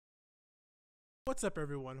What's up,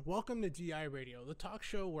 everyone? Welcome to DI Radio, the talk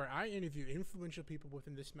show where I interview influential people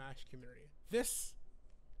within the Smash community. This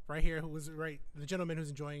right here, the gentleman who's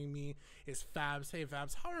enjoying me is Fabs. Hey,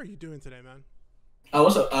 Fabs, how are you doing today, man?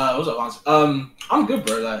 What's up? What's up, Lance? I'm good,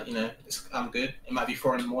 bro. Like, I'm good. It might be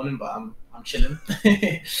 4 in the morning, but I'm chilling.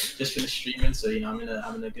 Just finished streaming, so I'm in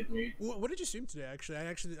a good mood. What did you stream today? Actually, I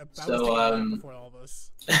was thinking before all of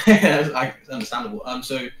us. It's understandable.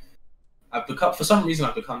 So for some reason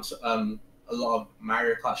I've become a lot of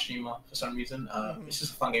Mario Kart streamer for some reason. It's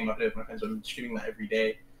just a fun game I play with my friends. I'm streaming that every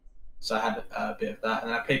day, so I had a bit of that,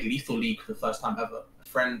 and I played Lethal League for the first time ever. A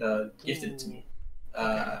friend gifted it to me,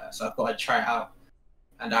 so I thought I'd try it out.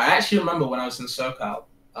 And I actually remember when I was in SoCal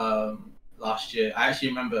last year, I actually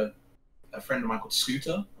remember a friend of mine called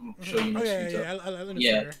Scooter. I'm sure you know Scooter.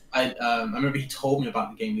 Yeah. I remember he told me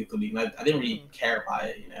about the game Lethal League, and I didn't really care about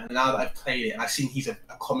it, And now that I've played it, and I've seen he's a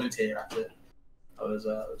commentator after it, I was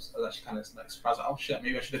actually kind of like surprised. Like, oh shit,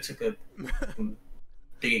 maybe I should have took a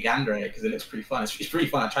bigger gander at it because it looks pretty fun. It's pretty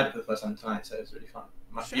fun. I tried it for the first time tonight, so it's really fun.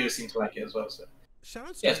 My viewers seem to like it as well. So. Shout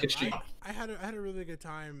out to it's good stream. I had a really good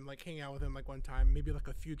time like hanging out with him like one time, maybe like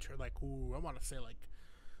a future I want to say like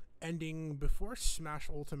ending before Smash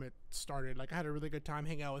Ultimate started. Like I had a really good time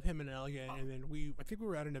hanging out with him and Elia, and then I think we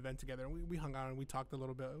were at an event together and we hung out and we talked a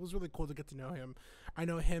little bit. It was really cool to get to know him. I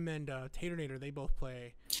know him and Taternator, they both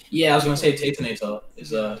play. Yeah, I was gonna say Taternator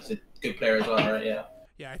is a good player as well, right? Yeah.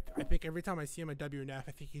 Yeah, I think every time I see him at WNF,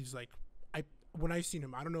 I think he's like when I've seen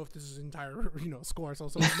him, I don't know if this is his entire score. So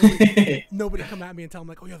nobody come at me and tell him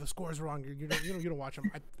like, oh yeah, the score is wrong. You don't watch him.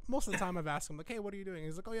 Most of the time I've asked him like, hey, what are you doing?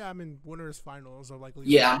 He's like, oh yeah, I'm in winners finals of like.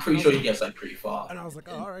 Yeah, I'm pretty sure he gets like pretty far. And I was like,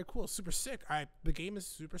 oh, all right, cool, super sick. The game is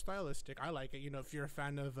super stylistic. I like it. If you're a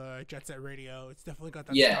fan of Jet Set Radio, it's definitely got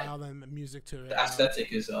that style and music to it. The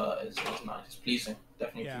aesthetic is nice. It's pleasing.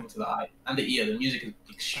 Definitely pleasing to the eye and the ear. The music is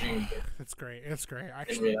extremely good. It's great.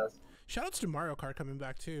 Actually. Shoutouts to Mario Kart coming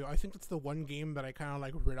back too. I think that's the one game that I kind of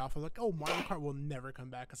like rid off of like, oh, Mario Kart will never come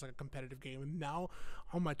back as like a competitive game. And now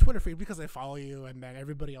on my Twitter feed, because I follow you and then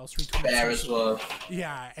everybody else retweets. Bear as well.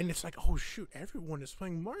 Yeah, and it's like, oh shoot, everyone is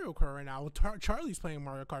playing Mario Kart right now. Charlie's playing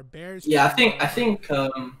Mario Kart. Bears. Yeah, I think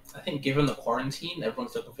given the quarantine,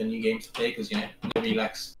 everyone's looking for new games to play because nobody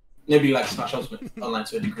likes Smash Ultimate online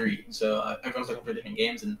to a degree. So everyone's looking for different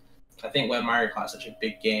games, and I think where Mario Kart is such a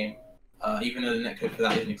big game. Even though the netcode for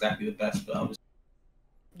that isn't exactly the best, but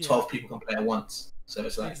 12 people can play at once, so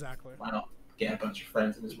it's like why not get a bunch of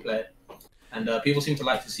friends and just play it? And people seem to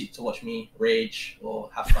like to watch me rage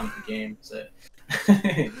or have fun with the game. So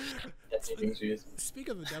speak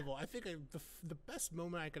of the devil, I think the best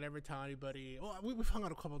moment I could ever tell anybody. Well, we've hung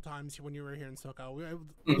out a couple of times when you were here in SoCal.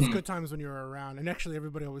 It was good times when you were around, and actually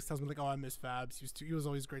everybody always tells me like, "Oh, I miss Fabs. He was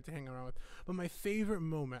always great to hang around with." But my favorite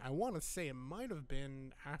moment, I want to say, it might have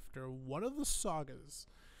been after one of the sagas,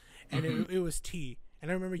 and it was T.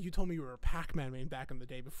 And I remember you told me you were a Pac-Man main back in the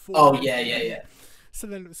day before. Oh yeah. So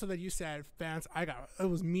then you said, fans, it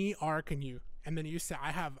was me, Ark, and you. And then you said,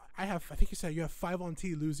 I think you said you have 5 on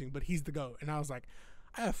T losing, but he's the GOAT. And I was like,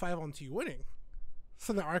 I have 5 on T winning.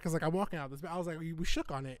 So then Ark is like, I'm walking out this, but I was like, we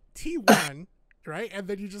shook on it. T won, right? And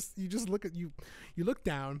then you just look at you look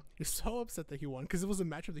down. You're so upset that he won because it was a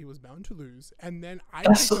matchup that he was bound to lose. And then I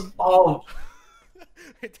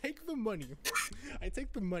take the money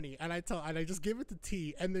and I just give it to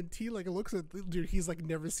T, and then T like looks at dude, he's like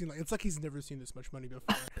never seen it's like he's never seen this much money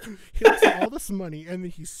before. He looks at all this money and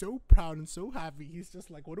then he's so proud and so happy. He's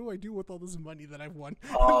just like, what do I do with all this money that I've won?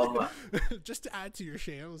 Just to add to your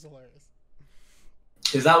shame. It was hilarious.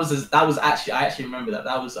 Because that was actually I actually remember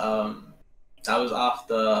that was after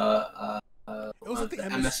it was the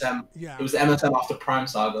MSM. Yeah. It was the MSM after Prime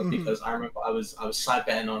Saga because I remember I was side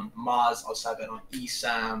betting on Mars, I was side betting on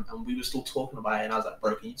ESAM, and we were still talking about it. And I was like,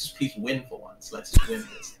 bro, can you just please win for once? Let's just win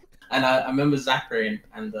this. And I remember Zachary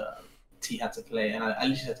and T had to play, and I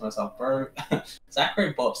literally said to myself, bro,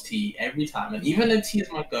 Zachary bots T every time, and even though T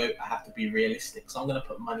is my GOAT, I have to be realistic, so I'm gonna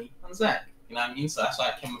put money on Zach. You know what I mean? So that's why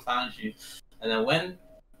I came and found you. And then when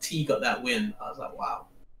T got that win, I was like, wow,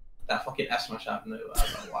 that fucking S smash out of nowhere. I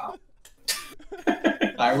was like, wow.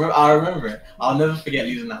 I remember it. I'll never forget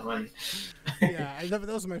losing that money. Yeah, that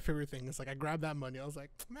was my favorite thing. It's like I grabbed that money. I was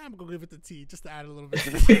like, man, I'm gonna give it to T just to add a little bit.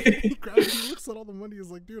 He looks at all the money.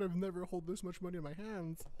 He's like, dude, I've never held this much money in my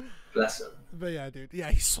hands. Bless him. But yeah, dude.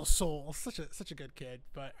 Yeah, he's such a good kid.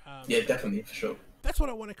 But yeah, definitely for sure. That's what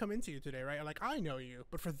I want to come into today, right? Like I know you,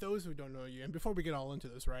 but for those who don't know you, and before we get all into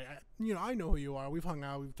this, right? I know who you are. We've hung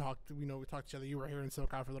out. We've talked. We talked to each other. You were here in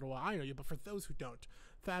SoCal for a little while. I know you, but for those who don't,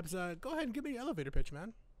 Fabs, go ahead and give me an elevator pitch,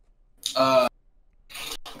 man.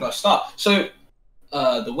 Let's start. So,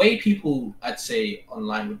 The way people, I'd say,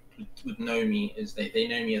 online would know me is they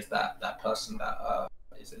know me as that person that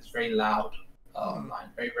is very loud online,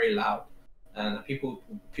 very very loud, and people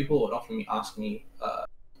would often ask me,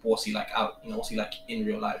 what's he like out? What's he like in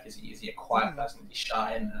real life? Is he a quiet person? Is he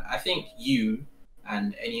shy? And I think you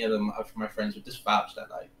and any other of my friends would just vouch that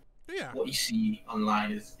like what you see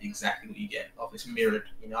online is exactly what you get. It's mirrored.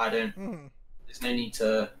 I don't. There's no need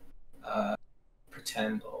to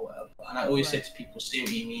pretend or whatever. And I always say to people, say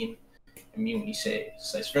what you mean and mean what you say.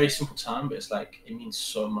 So it's a very simple term, but it's like it means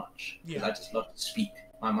so much. Because I just love to speak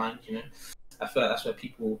my mind. I feel like that's where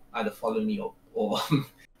people either follow me or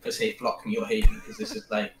per se block me or hate me, because this is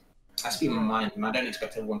like I speak my mind and I don't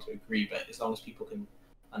expect everyone to agree, but as long as people can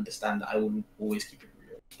understand that I wouldn't always keep it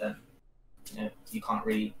real, then you can't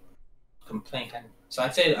really complain, can you? So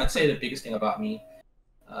I'd say the biggest thing about me,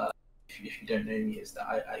 if you don't know me, is that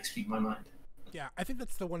I speak my mind. Yeah, I think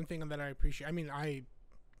that's the one thing that I appreciate. I mean, I'm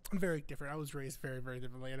very different. I was raised very, very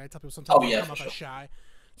differently, and I tell people sometimes I come off as shy.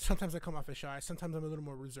 Sometimes I come off as shy. Sometimes I'm a little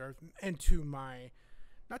more reserved, and to my,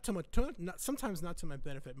 sometimes not to my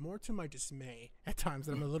benefit, more to my dismay at times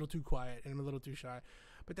that I'm a little too quiet and I'm a little too shy.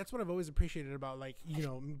 But that's what I've always appreciated about, like,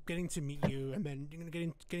 getting to meet you and then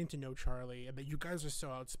getting to know Charlie, and that you guys are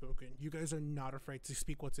so outspoken. You guys are not afraid to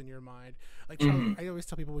speak what's in your mind. Like, Charlie, I always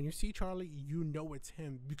tell people, when you see Charlie, you know it's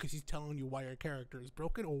him because he's telling you why your character is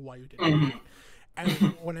broken or why you didn't it. And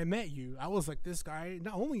when I met you, I was like, this guy,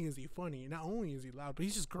 not only is he funny, not only is he loud, but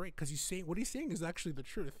he's just great because what he's saying is actually the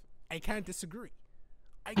truth. I can't disagree.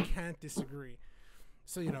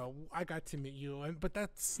 So, I got to meet you, but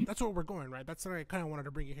that's where we're going, right? That's what I kind of wanted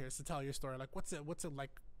to bring you here, is to tell your story. Like, what's it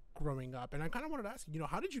like growing up? And I kind of wanted to ask you,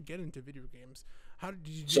 how did you get into video games? How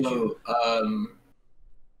did you?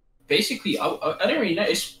 Basically, I don't really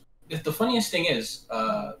know. The funniest thing is,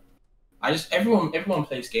 everyone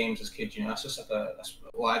plays games as kids. That's just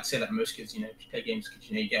like I'd say that most kids, if you play games as kids,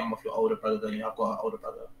 you get them off your older brother. I've got an older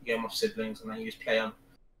brother. You get them off siblings, and then you just play them.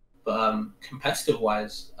 But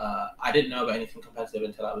competitive-wise, I didn't know about anything competitive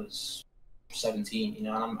until I was 17. And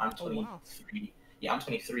I'm 23. Oh, wow. Yeah, I'm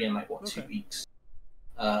 23 in 2 weeks.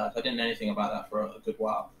 I didn't know anything about that for a good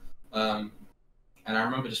while. And I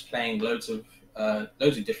remember just playing loads of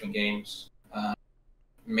different games,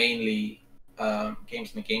 mainly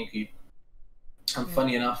games on the GameCube. And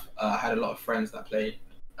funny enough, I had a lot of friends that played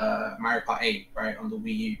Mario Kart 8 right on the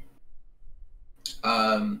Wii U.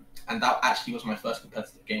 And that actually was my first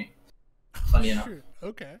competitive game. Funny enough.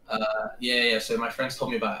 Okay. Yeah. So my friends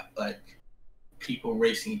told me about people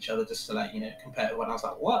racing each other just to compare. When I was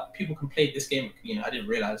like, what? People can play this game? I didn't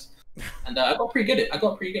realize. And I got pretty good at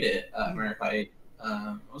it. Mario Kart 8.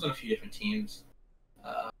 I was on a few different teams.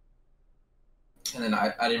 And then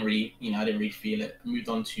I didn't really feel it. I moved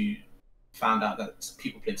on to found out that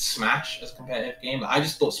people played Smash as a competitive game. I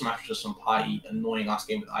just thought Smash was just some party annoying ass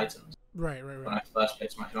game with items. Right. When I first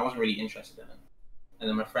played Smash, and I wasn't really interested in it. And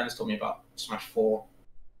then my friends told me about Smash 4,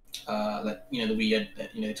 the Wii.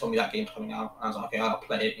 They told me that game's coming out, and I was like, okay, I'll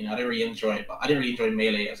play it. I didn't really enjoy it, but I didn't really enjoy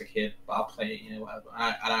Melee as a kid, but I'll play it. Whatever.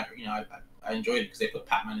 And I enjoyed it because they put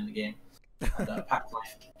Pac-Man in the game. And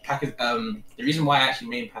Pac is the reason why I actually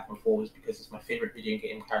made Pac-Man 4 was because it's my favorite video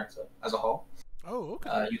game character as a whole. Oh,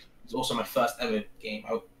 okay. It's also my first ever game.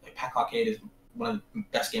 Pac Arcade is one of the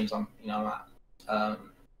best games I'm at.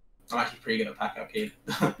 I'm actually pretty good at Pac Arcade,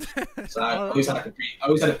 so I always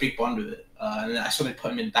had a big bond with it. And then I started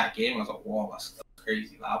putting him in that game, and I was like, "Wow, that's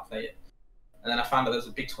crazy!" I'll play it. And then I found out there was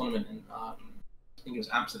a big tournament in, I think it was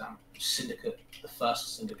Amsterdam, Syndicate, the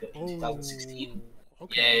first Syndicate in 2016.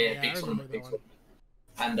 Okay. Yeah, big tournament.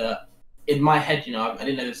 And in my head, I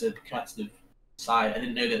didn't know there was a competitive side. I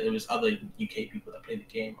didn't know that there was other UK people that played the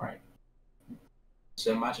game, right?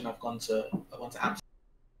 So imagine I've gone to Amsterdam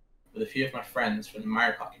with a few of my friends from the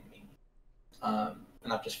Mario Kart community.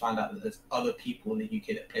 And I've just found out that there's other people in the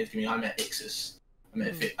UK that play the game. I met Ixis, I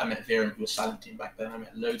met Viren, who was Silent Team back then. I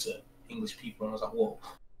met loads of English people, and I was like, whoa,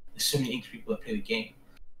 there's so many English people that play the game.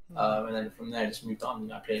 And then from there, I just moved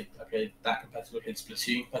on. I played that competitively. I played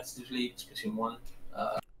Splatoon competitively, Splatoon 1.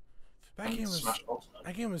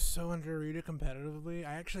 That game was so underrated competitively.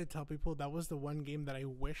 I actually tell people that was the one game that I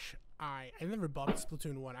wish I never bought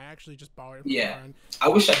Splatoon 1. I actually just borrowed it from a friend. I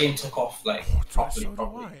wish that game took off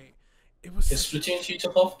properly. It was Splatoon 2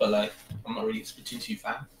 took off, but I'm not really a Splatoon 2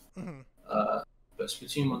 fan. But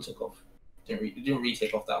Splatoon 1 took off. It didn't really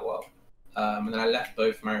take off that well. And then I left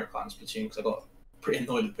both Mario Kart and Splatoon because I got pretty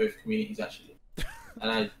annoyed with both communities actually.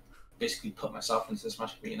 And I basically put myself into the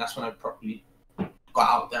Smash community, and that's when I properly got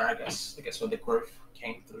out there. I guess where the growth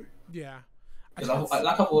came through. Yeah. Because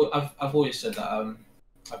I've always said that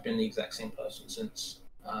I've been the exact same person since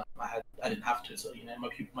I I didn't have to. So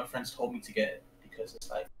my friends told me to get it because it's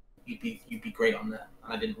like you'd be great on that,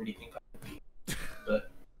 and I didn't really think I would be,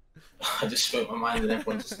 but I just spoke my mind, and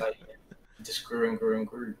everyone just like just grew and grew and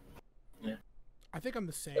grew. Yeah. I think I'm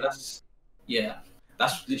the same. But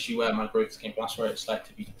that's literally where my growth came from. That's where it's like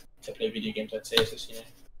to play video games. I'd say it's just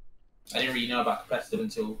I didn't really know about competitive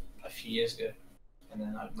until a few years ago, and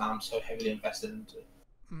then now I'm so heavily invested into it.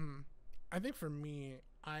 I think for me,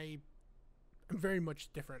 I'm very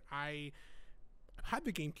much different. I had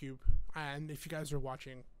the GameCube, and if you guys are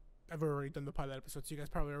watching, I've already done the pilot episode, so you guys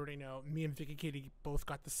probably already know. Me and Vicky Katie both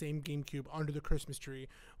got the same GameCube under the Christmas tree,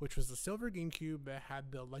 which was the silver GameCube that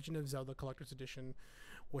had the Legend of Zelda Collector's Edition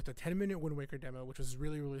with a 10-minute Wind Waker demo, which was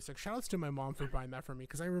really, really sick. Shoutouts to my mom for buying that for me,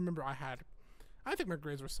 because I remember I think my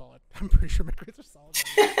grades were solid. I'm pretty sure my grades were solid.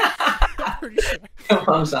 I'm pretty sure. Your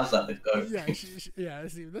mom sounds like the goat. Yeah,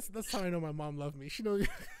 see, that's how I know my mom loved me. She knows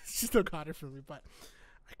she still got it for me, but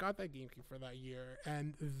I got that GameCube for that year,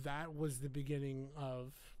 and that was the beginning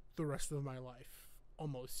of the rest of my life.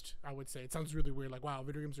 Almost, I would say. It sounds really weird, like, wow,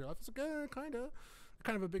 video games are your life. It's like kind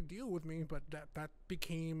of a big deal with me, but that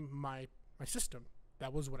became my system.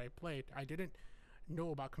 That was what I played. I didn't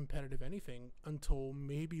know about competitive anything until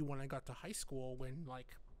maybe when I got to high school, when like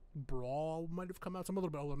Brawl might have come out. So I'm a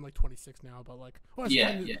little bit older. I'm like 26 now, but like,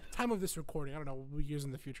 time of this recording, I don't know, years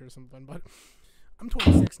in the future or something, but I'm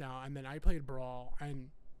 26 now, and then I played Brawl, and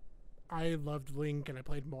I loved Link, and I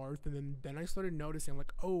played Marth, and then I started noticing,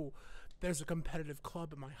 like, oh, there's a competitive club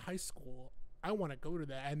at my high school. I want to go to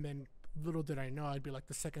that. And then little did I know I'd be like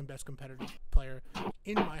the second best competitive player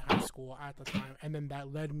in my high school at the time. And then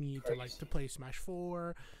that led me to play Smash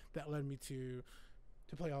 4. That led me to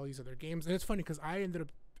play all these other games. And it's funny because I ended up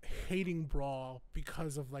hating Brawl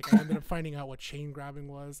because of I ended up finding out what chain grabbing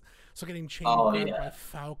was. So getting chain grabbed by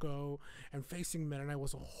Falco and facing Meta Knight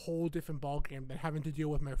was a whole different ball game than having to deal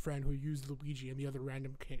with my friend who used Luigi and the other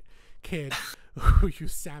random kid who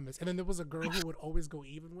used Samus. And then there was a girl who would always go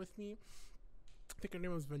even with me. I think her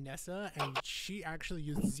name was Vanessa, and she actually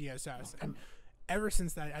used ZSS. And ever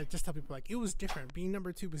since that, I just tell people it was different. Being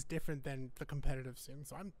number 2 was different than the competitive scene.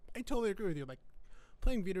 So I totally agree with you.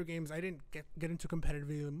 Playing video games, I didn't get into competitive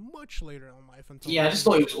much later in life until I just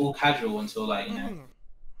thought it was all casual until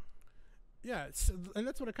Yeah, so, and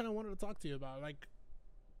that's what I kind of wanted to talk to you about.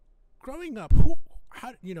 Growing up,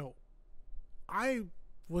 I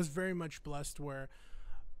was very much blessed where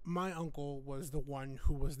my uncle was the one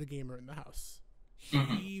who was the gamer in the house.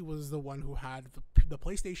 He was the one who had the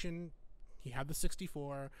PlayStation. He had the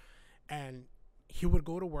 64, and he would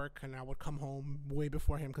go to work, and I would come home way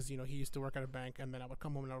before him because he used to work at a bank. And then I would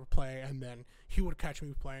come home and I would play, and then he would catch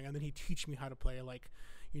me playing, and then he'd teach me how to play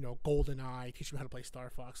GoldenEye, teach me how to play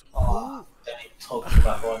Star Fox. Don't even talk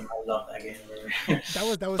about one. I love that game.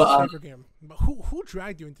 that was a favorite game. But who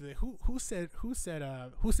dragged you into it? Who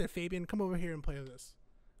said Fabian, come over here and play this?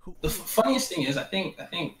 The funniest thing is, I think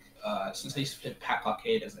since I used to play Pack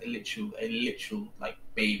Arcade as a literal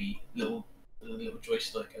baby, little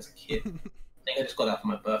joystick as a kid. I think I just got that for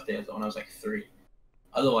my birthday when I was 3.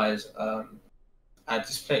 Otherwise, I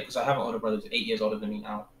just played because I have an older brother who's 8 years older than me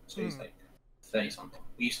now, so he's 30 something.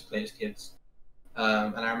 We used to play as kids,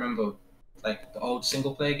 and I remember the old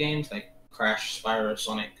single player games like Crash, Spyro,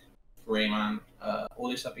 Sonic, Rayman, all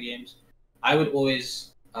these type of games. I would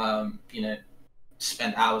always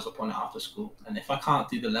spend hours upon it after school, and if I can't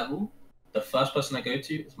do the level, the first person I go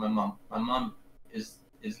to is my mum. My mum is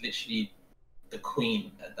literally the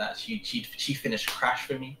queen at that. She finished Crash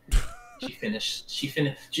for me. She finished.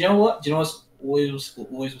 Do you know what? Do you know what's always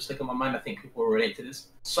was stuck in my mind? I think people will relate to this.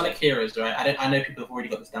 Sonic Heroes, right? I know people have already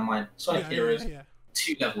got this down mind. Sonic Heroes,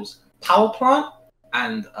 2 levels: Power Plant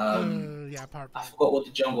and Power Plant. I forgot what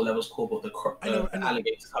the jungle level's called, but the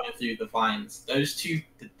alligators coming through the vines. Those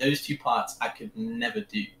two parts I could never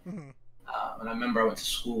do. And I remember I went to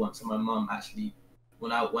school once, and my mum actually,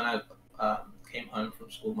 when I came home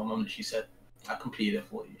from school, my mum said, I completed it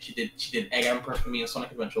for you. She did Egg Emperor for me in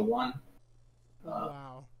Sonic Adventure 1.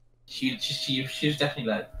 Wow. She was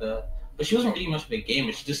definitely but she wasn't really much of a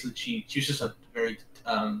gamer. She was just a very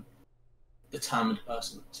determined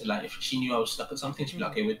person. So if she knew I was stuck at something, she'd be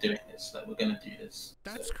like, okay, we're doing this. We're gonna do this.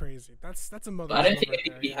 That's crazy. That's a mother. But I don't think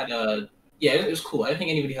anybody had it was cool. I don't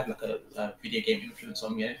think anybody had a video game influence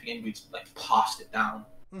on me. I don't think anybody passed it down.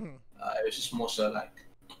 It was just more so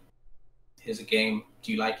here's a game.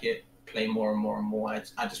 Do you like it? Play more and more and more.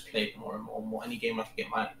 I just played more and more and more. Any game I could get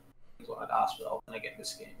my is what I'd ask for. Oh, can I get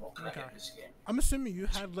this game? Or can I get this game? I'm assuming you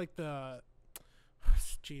had the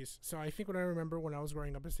jeez. So I think what I remember when I was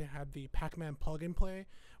growing up is they had the Pac-Man plug and play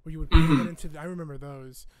where you would get into I remember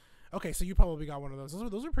those. Okay, so you probably got one of those.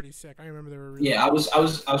 Those are pretty sick. I remember they were really Yeah, I was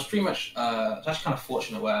pretty much I was actually kind of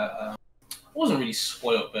fortunate where I wasn't really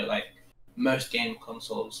spoiled, but like most game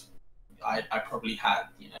consoles, I probably had,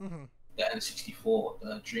 you know, Mm-hmm. the N64,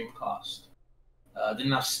 the Dreamcast.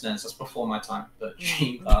 Didn't have SNES, that's before my time, but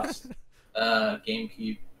Mm-hmm. Dreamcast,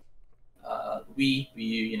 GameCube, Wii U,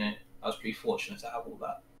 you know, I was pretty fortunate to have all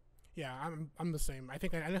that. Yeah, I'm the same. I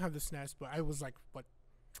think I didn't have the SNES, but I was like what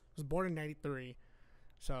I was born in '93,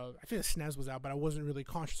 so I think the SNES was out, but I wasn't really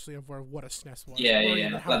consciously aware of what a SNES was, Yeah, or yeah, even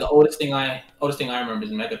yeah. how Like to. the oldest thing I remember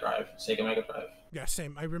is Mega Drive, Sega Mega Drive. Yeah,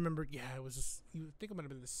 same. I remember. Yeah, it was. You think it might have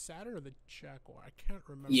been the Saturn or the Jaguar. I can't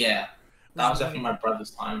remember. Yeah, It that was was one definitely of. my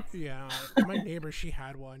brother's time. Yeah, my neighbor, she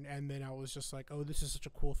had one, and then I was just like, "Oh, this is such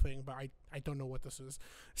a cool thing," but I don't know what this is.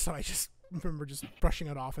 So I just remember just brushing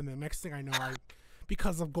it off, and the next thing I know,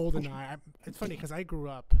 because of GoldenEye, it's funny because I grew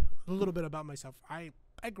up a little bit about myself.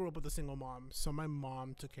 I grew up with a single mom, so my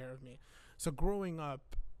mom took care of me. So growing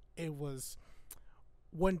up, it was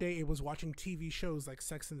one day it was watching TV shows like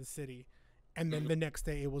Sex and the City, and then the next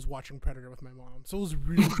day it was watching Predator with my mom. So it was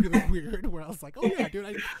really really weird. Where I was like, oh yeah,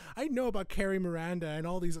 dude, I know about Carrie Miranda and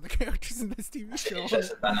all these other characters in this TV show.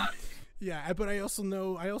 Yeah, but I also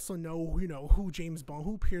know you know who James Bond,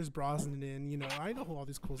 who Pierce Brosnan, and you know I know who all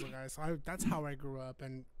these cool guys. So that's how I grew up,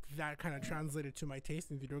 and that kind of translated to my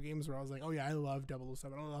taste in video games, where I was like, oh yeah, I love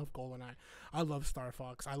 007, I love GoldenEye, I love Star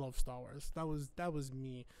Fox, I love Star Wars. That was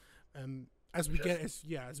me. As we get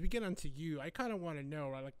as we get onto you, I kind of want to know,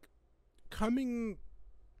 right, like coming,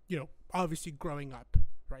 you know, obviously growing up,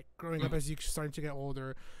 right, growing up as you started to get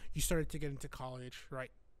older, you started to get into college,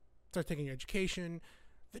 right, start taking your education.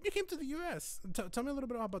 Then you came to the U.S. Tell me a little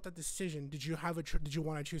bit about that decision. Did you have did you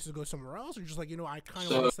want to choose to go somewhere else, or just like, you know, I kind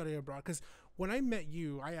of want to study abroad? Because when I met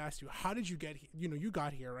you, I asked you, how did you get here? You know, you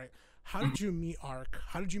got here, right? How did you meet Ark?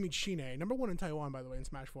 How did you meet Shine? #1 in Taiwan, by the way, in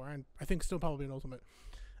Smash 4, and I think still probably in Ultimate.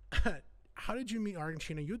 How did you meet Ark and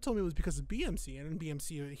Shine? You told me it was because of BMC, and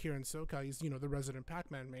BMC here in SoCal is, you know, the resident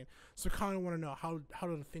Pac-Man main. So kind of want to know how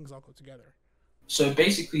do the things all go together? So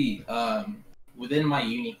basically, within my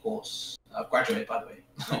uni course, I've graduated, by the way.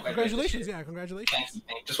 Congratulations! Yeah, congratulations. Thank you.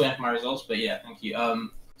 Just waiting for my results, but yeah, thank you.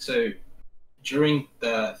 So during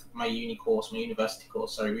my uni course, my university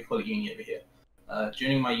course, sorry, we call it uni over here.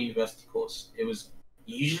 During my university course, it was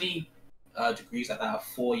usually degrees like that are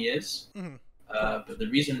 4 years. Mm-hmm. But the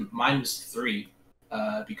reason mine was 3,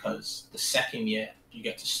 because the second year you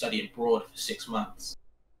get to study abroad for 6 months,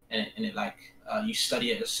 and it like you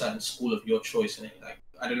study at a certain school of your choice, and it like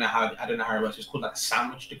I don't know how it works. It's called like a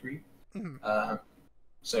sandwich degree. Mm-hmm.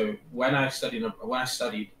 So when I studied,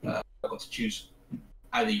 I got to choose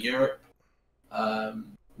either Europe,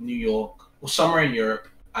 New York, or somewhere in Europe,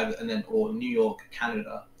 or New York,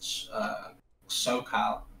 Canada,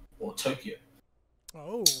 SoCal, or Tokyo.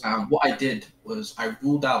 Oh. What I did was I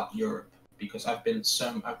ruled out Europe because I've been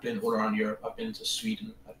all around Europe. I've been to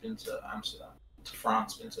Sweden, I've been to Amsterdam, to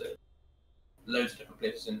France, been to loads of different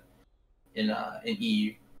places in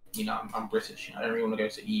EU. You know, I'm British. You know, I don't really want to go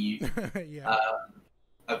to EU. Yeah.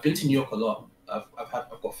 I've been to New York a lot.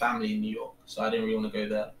 I've got family in New York, so I didn't really want to go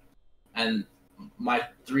there. And my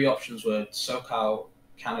 3 options were SoCal,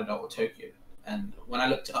 Canada, or Tokyo. And when I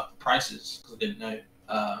looked up the prices, because I didn't know,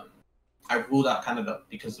 I ruled out Canada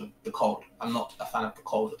because of the cold. I'm not a fan of the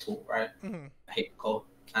cold at all, right? Mm-hmm. I hate the cold.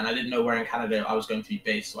 And I didn't know where in Canada I was going to be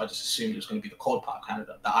based, so I just assumed it was going to be the cold part of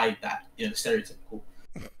Canada, that you know, the stereotypical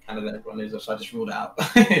Canada everyone is, so I just ruled it out.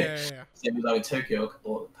 Yeah. Same with like Tokyo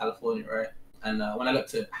or California, right? And when I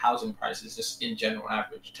looked at housing prices, just in general, on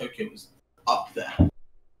average, Tokyo was up there.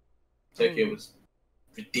 Tokyo was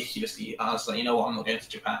ridiculously. I was like, you know what? I'm not going to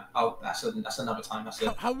Japan. Oh, that's another time.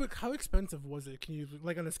 How expensive was it? Can you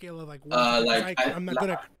like on a scale of like? I'm not good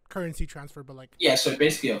at currency transfer, but like. Yeah, so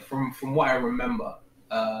basically, from what I remember,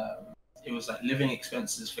 it was like living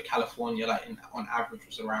expenses for California, like on average,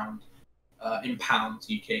 was around in pounds,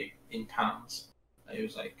 UK in pounds. It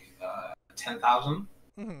was like 10,000.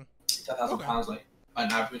 Mm-hmm. 10,000 pounds, like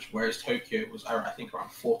on average. Whereas Tokyo was, I think,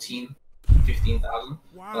 around 15,000.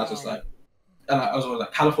 Wow. And I was just like, I was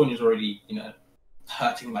like, California's already, you know,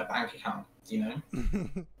 hurting my bank account. You know,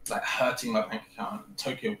 it's like hurting my bank account.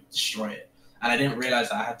 Tokyo would destroy it, and I didn't realize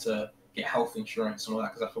that I had to get health insurance and all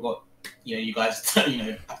that because I forgot. You know, you guys, you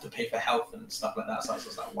know, have to pay for health and stuff like that. So I was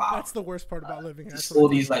just like, wow. That's the worst part about living here. All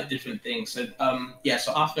these like different things. So yeah.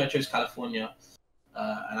 So after I chose California,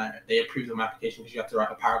 and they approved my application because you have to write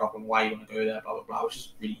a paragraph on why you want to go there, blah blah blah, which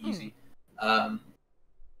is really easy.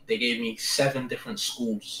 They gave me 7 different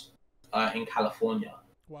schools in California.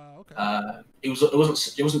 Wow. Okay. It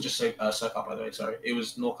wasn't just SoCal, by the way. Sorry, it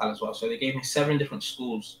was NorCal as well. So they gave me 7 different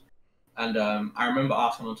schools And I remember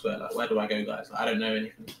asking on Twitter, like, where do I go, guys? Like, I don't know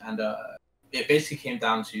anything. And it basically came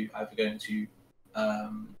down to either going to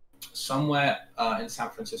somewhere in San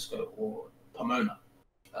Francisco or Pomona,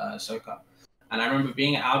 SoCal. And I remember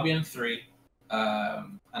being at Albion 3,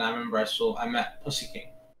 and I remember I met Pussy King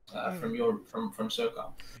from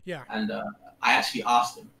SoCal. Yeah. And I actually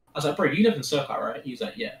asked him, I was like, bro, you live in SoCal, right? He was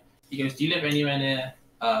like, yeah. He goes, do you live anywhere near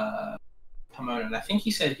Pomona? And I think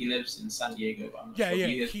he said he lives in San Diego. But I'm not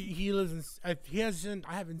sure. He lives in. He hasn't.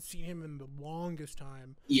 I haven't seen him in the longest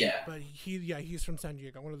time. Yeah. But he's from San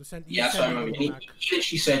Diego. One of the San. Yeah, so I remember. He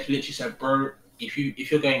literally said, bro, if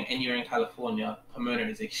you're going anywhere in California, Pomona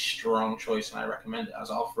is a strong choice, and I recommend it. I was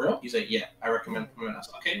like, oh, for real? He's like, yeah, I recommend Pomona. I was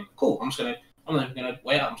like, okay, cool. I'm not even gonna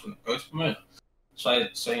wait. I'm just gonna go to Pomona. So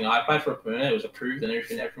I applied for Pomona. It was approved, and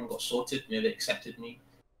everything got sorted. They accepted me.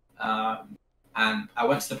 And I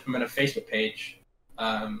went to the Pomona Facebook page,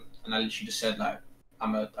 and I literally just said, like,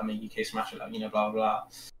 I'm a UK smasher, like, blah blah.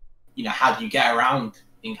 How do you get around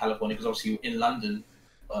in California? Because obviously in London,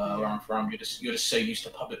 where I'm from, you're just so used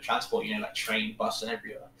to public transport, like train, bus, and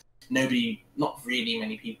everywhere. Not really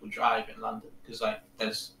many people drive in London because like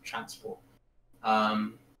there's transport.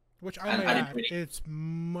 Which I may add, it's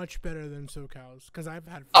much better than SoCal's because I've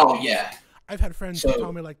had. I've had friends who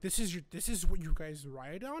tell me like, this is what you guys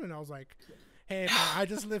ride on, and I was like, hey, man, I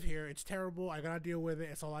just live here. It's terrible. I gotta deal with it.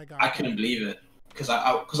 It's all I got. I couldn't believe it because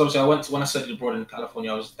obviously I went when I studied abroad in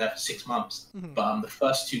California. I was there for 6 months, but the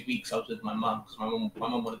first 2 weeks I was with my mum because my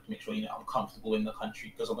mum wanted to make sure I'm comfortable in the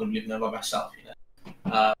country because I'm gonna be living there by myself.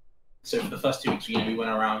 So for the first 2 weeks, we went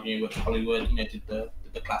around, went to Hollywood, did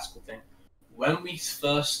the classical thing. When we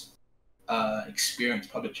first experienced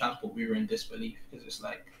public transport, we were in disbelief because it's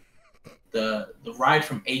like the ride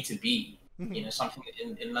from A to B. Something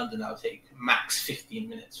in London that would take max 15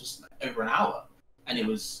 minutes, just like over an hour, and it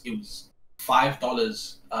was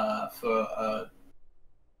 $5 for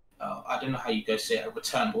I don't know how you guys say it, a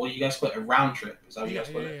return, but what do you guys call it, a round trip? Is that what you guys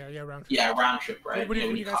call it? Yeah, round trip. Yeah, a round trip, right? What do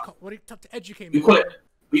you guys call? What do you have to educate me?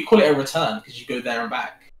 We call it a return because you go there and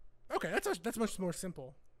back. Okay, that's much more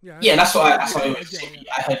simple. Yeah, that's what I always say.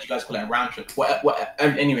 I heard you guys call it a round trip.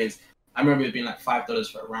 Anyways, I remember it being like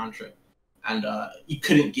 $5 for a round trip. And you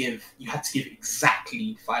had to give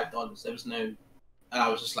exactly $5. There was no, and I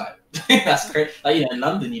was just like, that's great. Like, in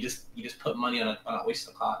London, you just put money on an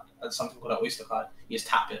Oyster card, something called an Oyster card. You just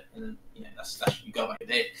tap it, and then that's you go by your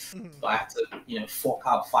day. But I had to fork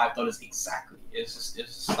out $5 exactly. It's a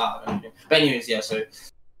start of everything. But anyways, yeah. So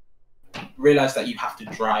realized that you have to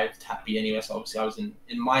drive to be anywhere. So obviously, I was in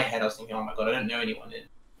my head, I was thinking, oh my god, I don't know anyone in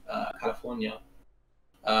California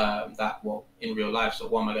in real life. So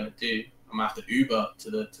what am I going to do? I'm gonna have to Uber to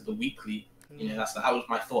the weekly. That was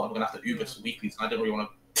my thought. I'm gonna have to Uber to weeklies, and I didn't really want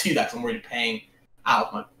to do that because I'm already paying out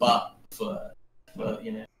of my butt for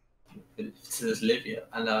to just live here.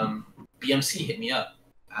 And BMC hit me up,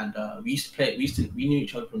 and we knew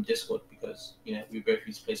each other from Discord because we both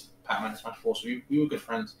used to play Pac-Man and Smash 4, so we were good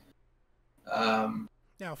friends.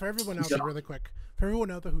 Now, for everyone out there, really quick, for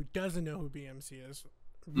everyone out there who doesn't know who BMC is,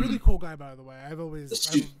 really cool guy, by the way.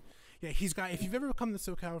 Yeah, he's got. If you've ever come to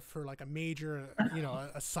SoCal for like a major,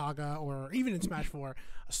 a saga, or even in Smash 4,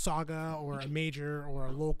 a saga or a major or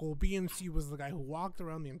a local, BMC was the guy who walked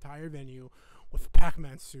around the entire venue with a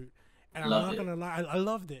Pac-Man suit. And I'm not gonna lie, I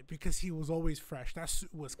loved it because he was always fresh. That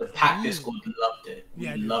suit was clean. Pac Discord loved it.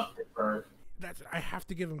 Loved it, bro. I have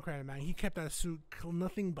to give him credit, man. He kept that suit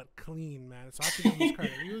nothing but clean, man. So I have to give him his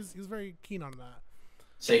credit. He was very keen on that.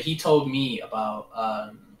 So he told me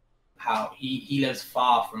about how he lives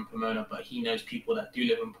far from Pomona, but he knows people that do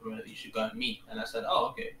live in Pomona that you should go and meet. And I said, oh,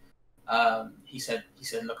 okay. He said,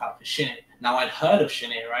 look out for Shinny. Now, I'd heard of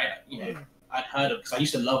Shinny, right? I'd heard of, because I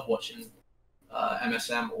used to love watching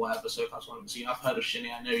MSM or whatever, so I've heard of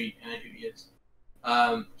Shinny. I know who he is.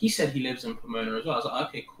 He said he lives in Pomona as well. I was like,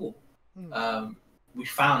 okay, cool. We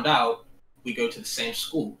found out we go to the same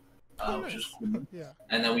school. Which was cool. Yeah.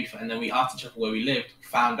 And then we asked each other where we lived.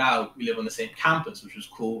 Found out we live on the same campus, which was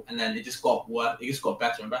cool. And then it just got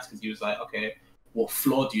better and better because he was like, okay, what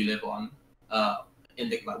floor do you live on?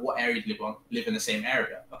 What area do you live on? Live in the same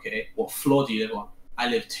area. Okay, what floor do you live on? I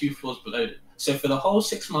live 2 floors below it. So for the whole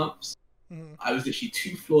 6 months, I was literally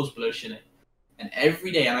 2 floors below Shanae. And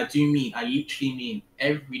every day, and I literally mean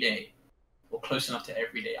every day, or close enough to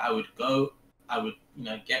every day, I would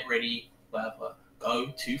get ready, whatever.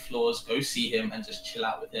 Go 2 floors, go see him, and just chill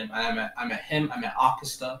out with him. And I met him. I met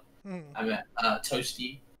Archester. I met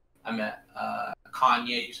Toasty. I met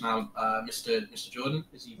Kanye, who's now Mr. Jordan.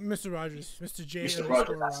 Is he? Mr. Rogers. Mr. J. Mr.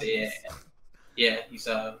 Rogers. That's it. Yeah. He's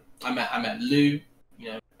I met Lou.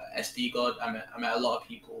 SD God. I met a lot of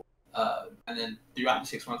people And then throughout the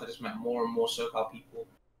 6 months, I just met more and more SoCal people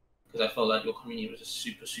because I felt like your community was just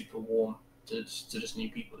super, super warm to just new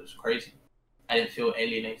people. It was crazy. I didn't feel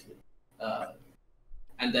alienated.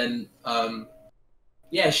 And then,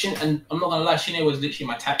 yeah, and I'm not gonna lie, Shine was literally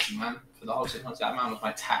my taxi, man, for the whole 6 months. That man was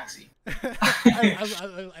my taxi.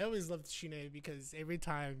 I always loved Shine because every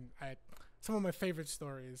time some of my favorite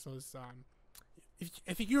stories was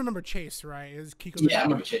if you remember Chase, right? It was Kiko. Yeah, I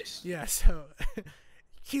remember Chase. Yeah, so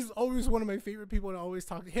he's always one of my favorite people to always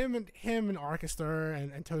talk to. Him and Archester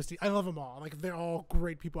and Toasty. I love them all. Like, they're all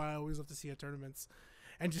great people I always love to see at tournaments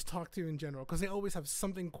and just talk to in general because they always have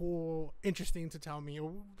something cool, interesting to tell me,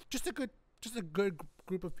 or just a good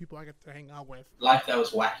group of people I get to hang out with. Life that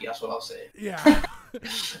was wacky, that's what I'll say. Yeah.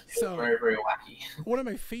 So very, very wacky. One of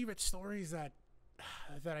my favorite stories that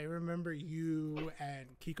I remember you and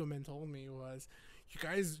Kiko Men told me was you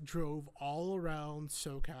guys drove all around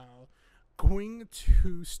SoCal going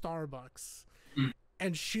to Starbucks,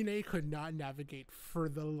 and Shine could not navigate for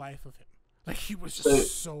the life of him. Like, he was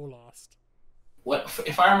just so lost. What,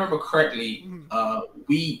 if I remember correctly,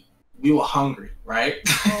 we were hungry, right?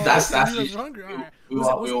 Oh, that's hungry. Right. We were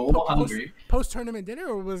all hungry. Post tournament dinner,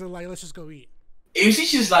 or was it like, let's just go eat? It was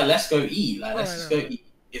just like, let's go eat. Like, let's just go eat.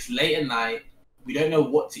 It's late at night. We don't know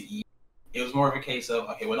what to eat. It was more of a case of,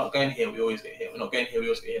 okay, we're not going here. We always go here. We're not going here. We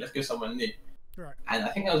always go here. Let's go somewhere new. Right. And I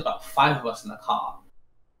think there was about 5 of us in the car,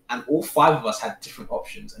 and all 5 of us had different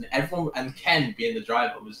options. And everyone, and Ken being the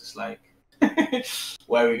driver, was just like,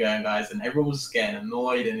 where are we going, guys? And everyone was just getting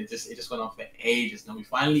annoyed, and it just went on for ages. And we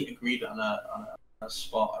finally agreed on a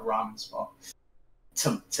spot, a ramen spot.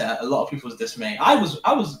 To a lot of people's dismay, I wasn't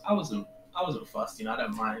fussed, you know. I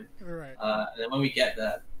don't mind. Right. And then when we get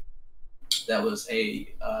there was I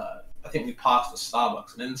think we passed the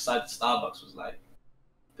Starbucks, and inside the Starbucks was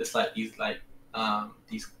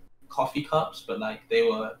these coffee cups, but like they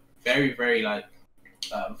were very, very like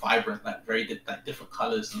vibrant, like very different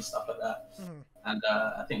colors and stuff like that. And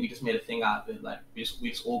I think we just made a thing out of it. Like we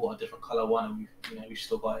just all got a different color one, and we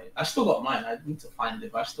still got it. I still got mine. I need to find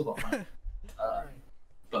it, but I still got mine.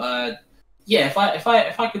 But yeah, if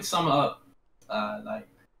I could sum it up, like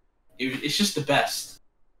it's just the best.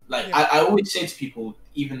 Like, yeah. I always say to people,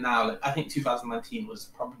 even now, like, I think 2019 was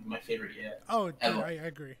probably my favorite year. Oh, ever. I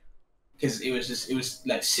agree. Because it was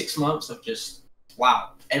like 6 months of just, wow.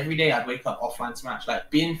 Every day I'd wake up offline Smash.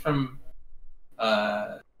 Like, being from,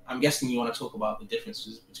 I'm guessing you want to talk about the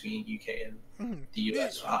differences between UK and the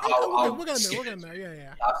US. Yeah. We're gonna know.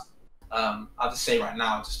 Yeah. I'll just say right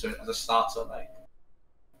now, just as a starter, like,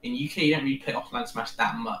 in UK, you don't really play offline Smash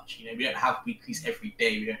that much. You know, we don't have weeklies every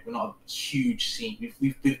day. We're not a huge scene.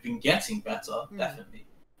 We've been getting better, definitely.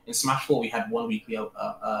 In Smash 4, we had one weekly a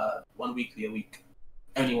week,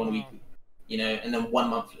 only one weekly, you know, and then one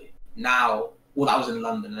monthly. Now, well, that was in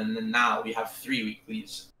London, and then now we have 3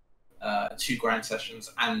 weeklies, 2 grind sessions,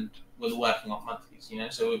 and we're working on monthlies. You know,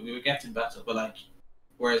 so we were getting better. But like,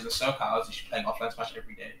 whereas in SoCal, I was just playing offline Smash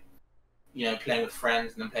every day. You know, playing with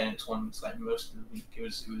friends and then playing at tournaments like most of the week. It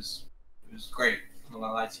was great. I'm not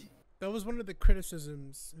gonna lie to you. That was one of the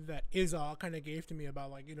criticisms that Izal kind of gave to me about,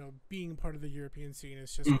 like, you know, being part of the European scene.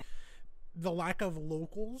 It's just the lack of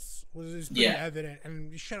locals was pretty evident.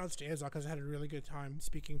 And shout outs to Izal because I had a really good time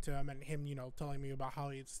speaking to him and him, you know, telling me about how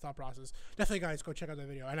it's the thought process. Definitely, guys, go check out that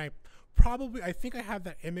video. And I think I have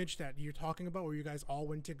that image that you're talking about where you guys all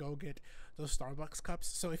went to go get those Starbucks cups.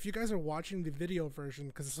 So if you guys are watching the video version,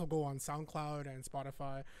 because this will go on SoundCloud and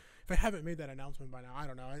Spotify, if I haven't made that announcement by now, I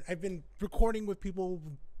don't know. I've been recording with people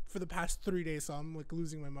for the past 3 days, so I'm like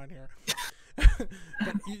losing my mind here.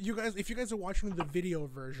 But you guys, if you guys are watching the video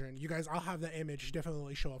version, you guys, I'll have that image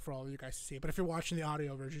definitely show up for all of you guys to see. But if you're watching the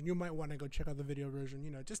audio version, you might want to go check out the video version,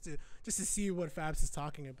 you know, just to see what Fabs is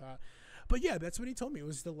talking about. But yeah, that's what he told me. It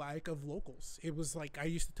was the lack of locals. It was like, I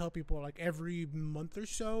used to tell people, like, every month or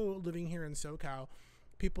so living here in SoCal,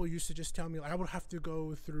 people used to just tell me, like, I would have to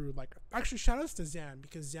go through, like, actually shout outs to Zan,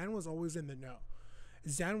 because Zan was always in the know.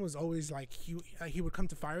 Zan was always like, he would come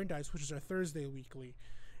to Fire and Dice, which is our Thursday weekly,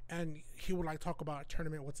 and he would like talk about a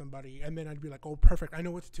tournament with somebody, and then I'd be like, oh, perfect, I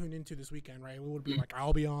know what to tune into this weekend, right? It would be like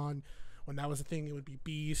Albion. When that was a thing, it would be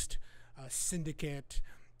Beast, Syndicate.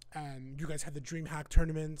 You guys had the DreamHack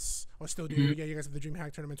tournaments, or still do. Yeah, you guys have the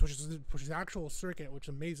DreamHack tournaments, which is the actual circuit, which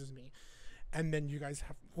amazes me. And then you guys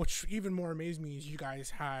have, which even more amazed me, is you guys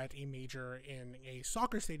had a major in a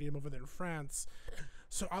soccer stadium over there in France.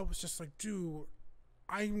 So I was just like, dude,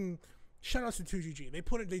 shout outs to 2GG. They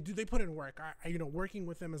put in work. I you know, working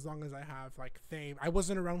with them as long as I have, like, I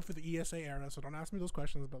wasn't around for the ESA era, so don't ask me those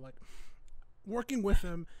questions. But like, working with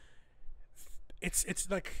them, it's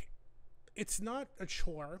like, it's not a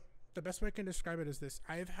chore the best way I can describe it is this: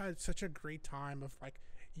 I've had such a great time of like,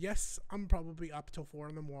 yes, I'm probably up till 4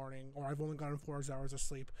 a.m, or I've only gotten 4 hours of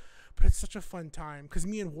sleep, but it's such a fun time because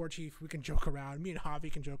me and War Chief, we can joke around. Me and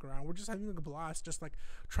Javi can joke around. We're just having a blast, just like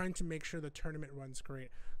trying to make sure the tournament runs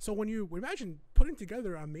great. So when you imagine putting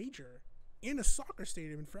together a major in a soccer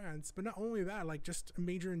stadium in France, but not only that, like just a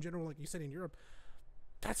major in general, like you said, in Europe,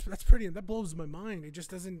 that's pretty, that blows my mind. It just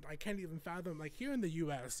doesn't, I can't even fathom, like here in the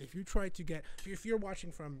US, if you try to get, if you're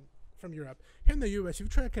watching from Europe, here in the US, if you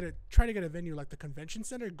try to get a venue like the convention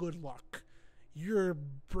center, good luck. You're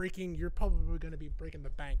probably going to be breaking the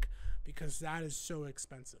bank because that is so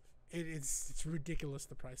expensive. It's ridiculous,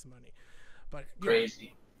 the price of money. But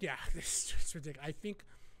crazy. Yeah, it's ridiculous. I think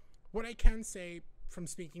what I can say from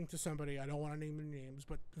speaking to somebody, I don't want to name any names,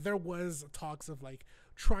 but there was talks of like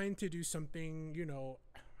trying to do something, you know,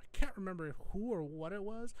 I can't remember who or what it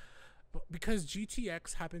was, but because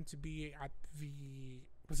GTX happened to be at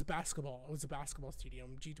it was a basketball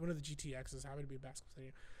stadium. One of the GTXs happened to be a basketball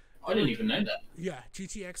stadium. I didn't even know that. Yeah,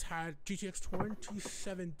 GTX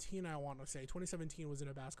 2017, I want to say. 2017 was in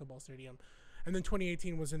a basketball stadium, and then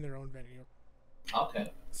 2018 was in their own venue.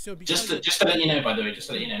 Okay. So just to let you know, by the way,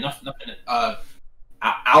 nothing.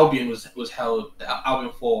 Albion was held.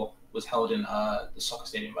 Albion 4 was held in the soccer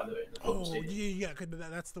stadium, by the way. Oh yeah,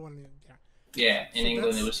 that's the one. Yeah. Yeah, in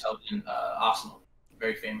England it was held in Arsenal,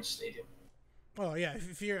 very famous stadium. Oh yeah,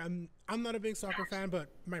 if you're, I'm not a big soccer fan, but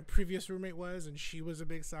my previous roommate was, and she was a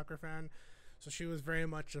big soccer fan, so she was very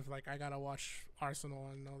much of like, I gotta watch Arsenal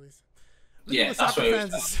and all these. Yeah, that's what it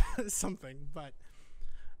was. Something, but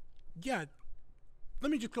yeah, let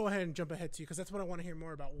me just go ahead and jump ahead to you because that's what I want to hear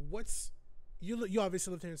more about. You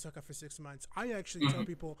obviously lived here in Succa for 6 months. I actually tell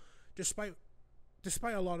people, despite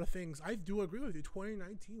a lot of things, I do agree with you.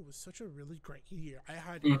 2019 was such a really great year. I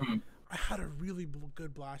had a really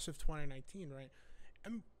good blast of 2019, right?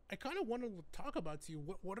 And I kind of want to talk about to you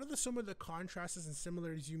what are some of the contrasts and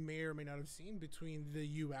similarities you may or may not have seen between the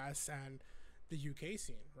U.S. and the UK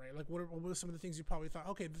scene, right? Like, what were some of the things you probably thought,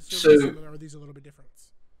 okay, this is really similar, or these are a little bit different?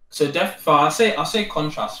 So I'll say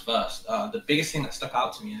contrast first. The biggest thing that stuck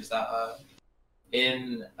out to me is that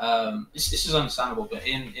this is understandable, but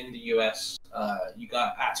in the US, you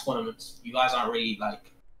got at tournaments, you guys aren't really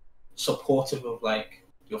like supportive of like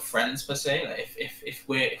your friends per se. Like if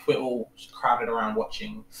we're all crowded around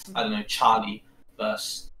watching, I don't know, Charlie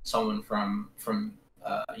versus someone from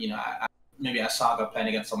maybe a Saga playing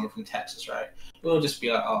against someone from Texas, right? We'll just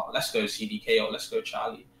be like, oh, let's go CDK or let's go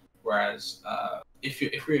Charlie. Whereas if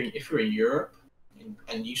you're in Europe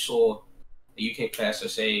and you saw a UK player, so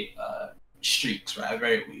say Streaks,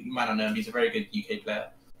 right? You might not know him. He's a very good UK player.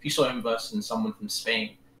 If you saw him versus someone from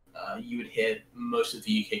Spain, you would hear most of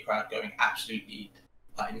the UK crowd going absolutely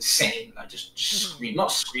insane, like just scream,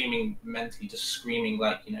 not screaming mentally, just screaming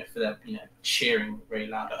like for their cheering very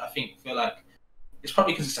loud. I feel like it's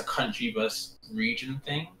probably because it's a country versus region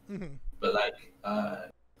thing, but like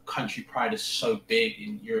country pride is so big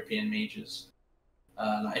in European majors.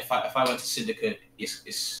 Like if I went to Syndicate,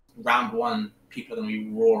 it's round one, people are gonna be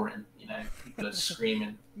roaring, people are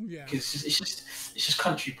screaming, because it's just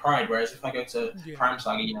country pride. Whereas if I go to Prime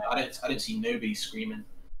Saga, I don't see nobody screaming.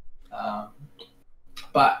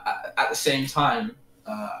 But at the same time,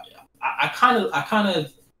 I kind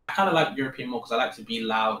of like European more because I like to be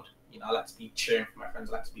loud. I like to be cheering for my friends.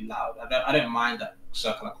 I like to be loud. I don't mind that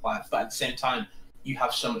circle of quiet. But at the same time, you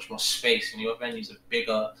have so much more space. Your venues are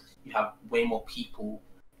bigger. You have way more people.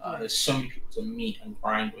 There's so many people to meet and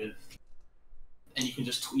grind with, and you can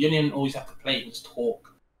just you don't even always have to play. You can just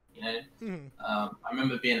talk. I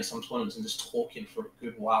remember being at some tournaments and just talking for a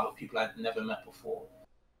good while with people I'd never met before.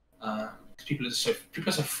 People are so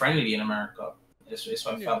friendly in America. It's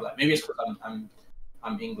what I felt like. Maybe it's because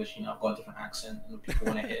I'm English. I've got a different accent, and people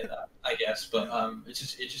want to hear that, I guess. But it's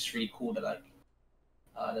just really cool that like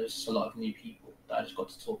there's just a lot of new people that I just got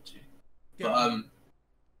to talk to. Yeah.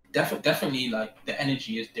 But definitely like the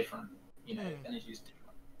energy is different. Energy is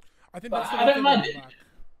different. I think but I don't mind it.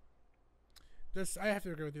 I have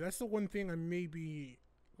to agree with you. That's the one thing I maybe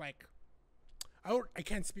like. I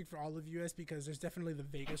can't speak for all of US because there's definitely the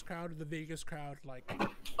Vegas crowd. The Vegas crowd, like.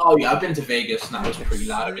 Oh yeah, I've been to Vegas and that was pretty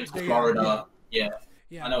loud. I've been to Florida. Yeah.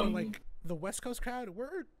 I know. But, like the West Coast crowd,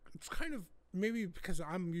 it's kind of maybe because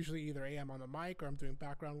I'm usually either I'm on the mic or I'm doing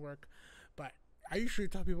background work, but I usually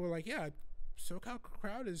tell people like, yeah, SoCal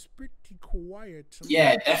crowd is pretty quiet.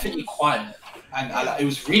 Yeah, definitely quiet. And it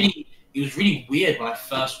was really weird when I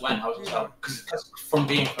first went. I was just like, because from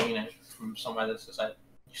being from somewhere that's just like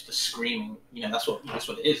used to screaming, that's what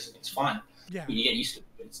it is. It's fine. Yeah. You get used to it.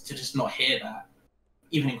 But to just not hear that,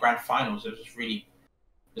 even in grand finals, it was just really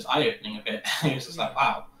eye opening a bit. It was just like,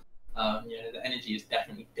 wow. The energy is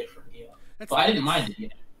definitely different here. That's But I didn't mind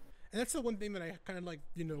it, And that's the one thing that I kind of like,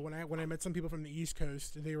 when I met some people from the East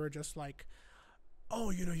Coast, they were just like, oh,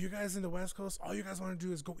 you guys in the West Coast, all you guys want to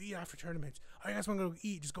do is go eat after tournaments. All you guys want to go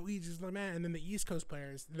eat, just go eat, just like, man. And then the East Coast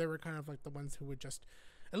players, they were kind of like the ones who would just,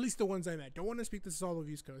 at least the ones I met. Don't want to speak this is all of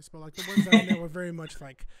East Coast, but like the ones I met were very much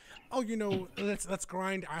like, oh, let's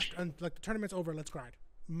grind after, and like the tournament's over, let's grind.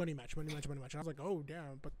 Money match. And I was like, oh,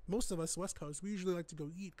 damn. But most of us West Coast, we usually like to go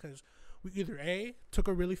eat because we either A, took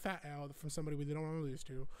a really fat L from somebody we didn't want to lose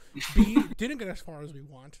to, B, didn't get as far as we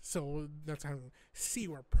want, so that's how, C,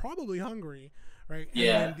 we're probably hungry, right?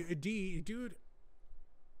 Yeah. And D, dude,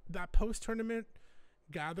 that post-tournament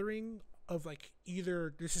gathering of like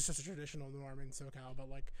either, this is just a traditional norm in SoCal, but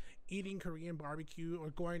like eating Korean barbecue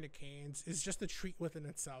or going to Cane's is just a treat within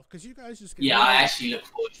itself because you guys just get I actually look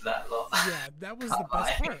forward to that a lot. Yeah, that was the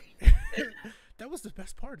best part. That was the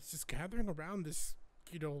best part. It's just gathering around this,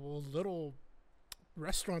 little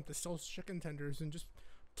restaurant that sells chicken tenders and just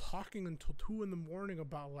talking until 2 a.m.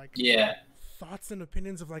 about like thoughts and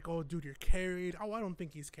opinions of like, oh, dude, you're carried. Oh, I don't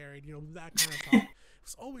think he's carried. That kind of talk.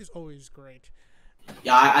 It's always great.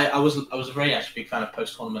 Yeah, I was a very actually big fan of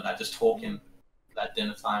post tournament, like just talking, like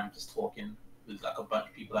dinner time, just talking with like a bunch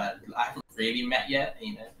of people that I haven't really met yet.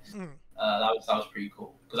 That was pretty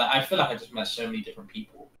cool because I feel like I just met so many different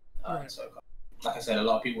people. Right. So, like I said, a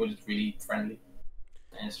lot of people were just really friendly,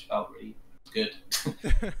 and it felt really good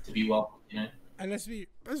to be welcome. And as we're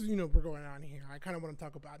going on here, I kind of want to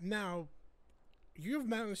talk about now. You've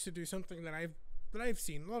managed to do something that I've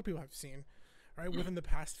seen. A lot of people have seen. Right, within the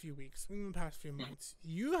past few weeks, within the past few months,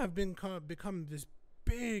 you have become this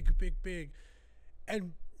big,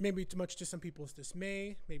 and maybe too much to some people's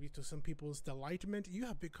dismay, maybe to some people's delightment. You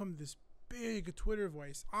have become this big Twitter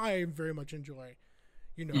voice. I very much enjoy,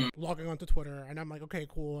 logging onto Twitter, and I'm like, okay,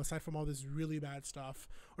 cool. Aside from all this really bad stuff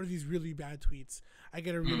or these really bad tweets, I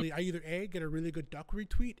either A, get a really good duck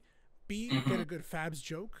retweet, B, get a good Fabs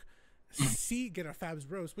joke, C, get a Fabs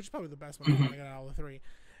roast, which is probably the best one I got out of the three,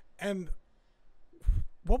 and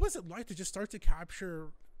what was it like to just start to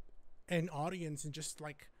capture an audience and just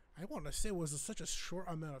like, I want to say it was such a short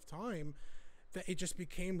amount of time that it just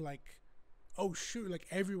became like, oh shoot, like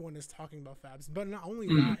everyone is talking about Fabs. But not only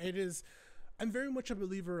that, I'm very much a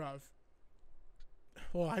believer of,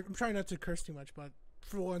 well, I'm trying not to curse too much, but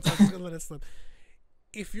for once I'm just gonna let it slip.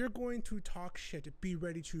 If you're going to talk shit, be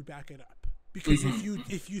ready to back it up. Because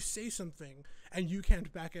if you say something and you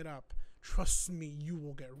can't back it up, trust me, you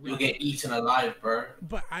will get wrecked. You'll get eaten alive, bro.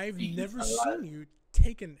 But I've never seen you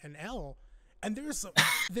take an L. And there's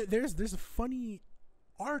a funny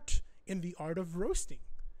art in the art of roasting.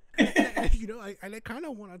 And I kind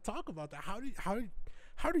of want to talk about that.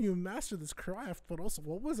 How do you master this craft? But also,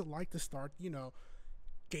 what was it like to start,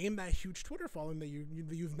 gain that huge Twitter following that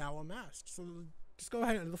you've now amassed? So just go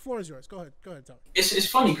ahead. The floor is yours. Go ahead, Tom. It's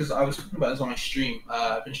funny because I was talking about this on my stream.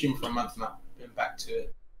 I've been streaming for a month now. Been back to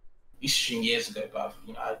it. I used to stream years ago, but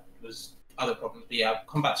I was other problems. But yeah, I've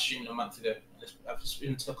come back to streaming a month ago. And I've just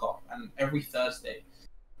been took off. And every Thursday,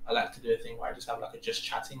 I like to do a thing where I just have like a just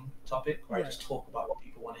chatting topic where I just talk about what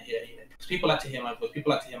people want to hear. Because people like to hear my voice.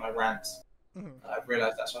 People like to hear my rants. I've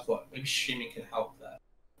realized that, so I thought maybe streaming can help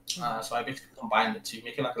there. So I basically combined the two,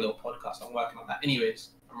 make it like a little podcast. I'm working on that. Anyways,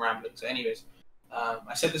 I'm rambling. So anyways,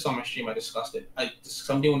 I said this on my stream. I discussed it.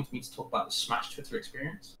 Somebody wanted me to talk about the Smash Twitter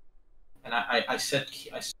experience. And I said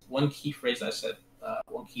one key phrase I said,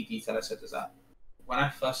 one key detail I said is that when I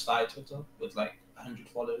first started Twitter with like 100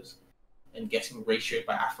 followers and getting ratioed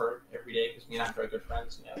by Afro every day, because me and Afro are good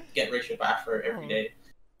friends, get ratioed by Afro every day.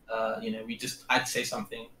 I'd say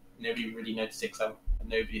something, nobody really noticed it, because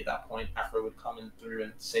nobody at that point. Afro would come in through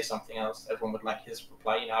and say something else. Everyone would like his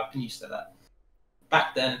reply. I've been used to that.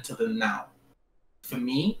 Back then to the now, for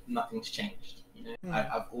me, nothing's changed.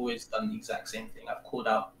 I've always done the exact same thing. I've called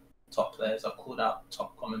out top players, I've called out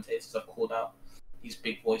top commentators, I've called out these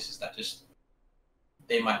big voices that just,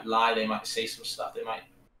 they might lie, they might say some stuff, they might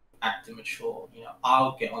act immature.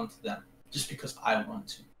 I'll get onto them just because I want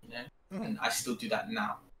to. And I still do that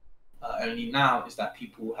now. Only now is that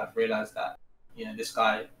people have realized that this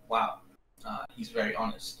guy, wow, he's very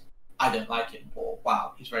honest. I don't like him, or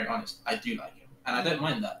wow, he's very honest. I do like him, and I don't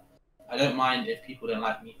mind that. I don't mind if people don't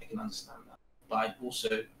like me. I can understand that, but I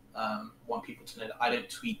also want people to know that I don't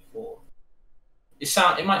tweet for.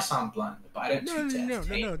 It might sound blunt, but I don't tweet to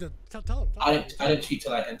entertain. No. Tell them. I don't tweet to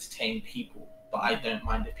like entertain people, but I don't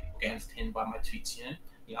mind if people get entertained by my tweets.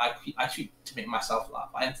 I tweet to make myself laugh.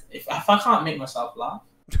 If I can't make myself laugh,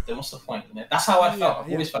 then what's the point? That's how I felt.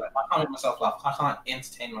 I've always felt like if I can't make myself laugh, I can't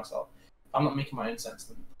entertain myself. If I'm not making my own sense,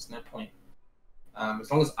 then there's no point.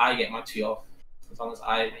 As long as I get my tweet off, As long as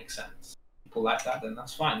I make sense, people like that, then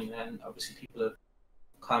that's fine. You know, and obviously people have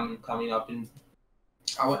coming up in.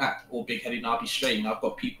 I won't act all big headed. I'll be straight. You know, I've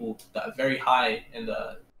got people that are very high in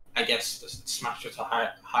the, I guess, the smash to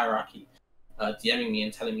hierarchy, DMing me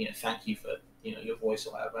and telling me thank you for your voice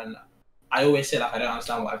or whatever. And I always say like I don't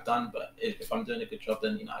understand what I've done, but if I'm doing a good job,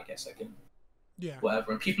 then I guess I can. Yeah.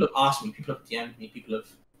 Whatever. And people have asked me, people have DM'd me, people have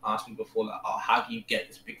asked me before, like, oh, how do you get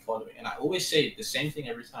this big following? And I always say the same thing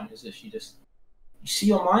every time: is this you see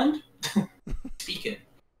your mind, speak it,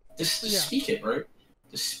 just speak it, bro.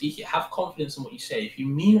 Just speak it. Have confidence in what you say. If you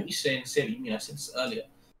mean what you say and say what you mean, I said this earlier.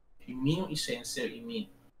 If you mean what you say and say what you mean,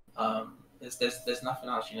 there's nothing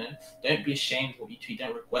else. You know, don't be ashamed of what you tweet.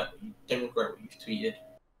 Don't regret what you've tweeted,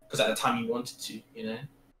 because at the time you wanted to. You know,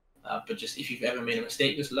 but just if you've ever made a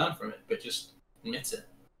mistake, just learn from it. But just admit it.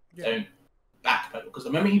 Yeah. Don't backpedal, because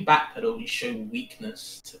the moment you backpedal, you show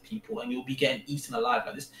weakness to people, and you'll be getting eaten alive.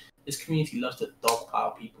 Like this community loves to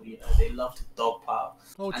dogpile people. You know, they love to dogpile,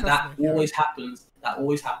 and that always happens. That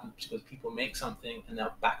always happens because people make something and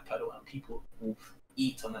they'll backpedal, and people will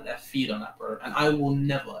eat on that, they'll feed on that, bro. And I will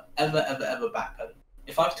never, ever, ever, ever backpedal.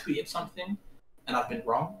 If I've tweeted something and I've been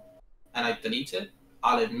wrong and I delete it,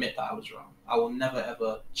 I'll admit that I was wrong. I will never,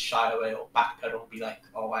 ever shy away or backpedal and be like,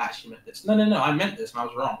 oh, I actually meant this. No, I meant this and I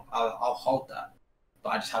was wrong. I'll hold that. But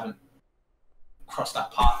I just haven't crossed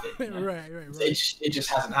that path yet. You know? Right. It just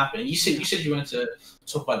hasn't happened. You said you wanted to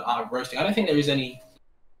talk about the art of roasting. I don't think there's any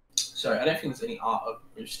art of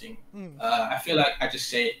roasting. I feel like I just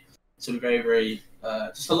say some very, very,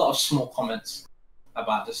 just a lot of small comments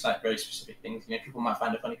about just like very specific things. You know, people might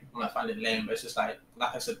find it funny, people might find it lame, but it's just like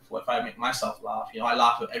I said before, if I make myself laugh, I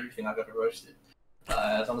laugh at everything I've ever roasted.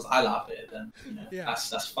 As long as I laugh at it, then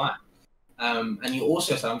that's fine. And you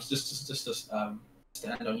also said, just to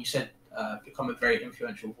end on, you said become a very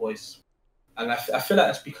influential voice, and I feel like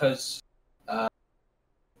that's because,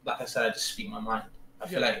 like I said, I just speak my mind. I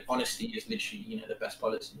feel like honesty is literally, the best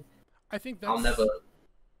policy. I think that's... I'll never...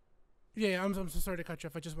 Yeah, I'm so sorry to cut you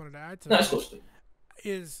off. I just wanted to add to that. That's cool.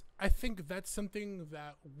 I think that's something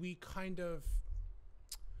that we kind of...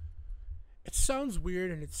 It sounds weird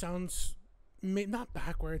and it sounds not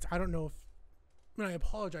backwards. I don't know if... I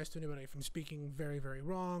apologize to anybody if I'm speaking very, very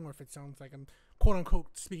wrong, or if it sounds like I'm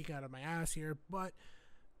quote-unquote speaking out of my ass here, but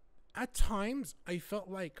at times I felt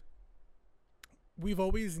like we've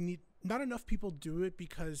always not enough people do it,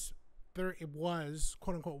 because it was,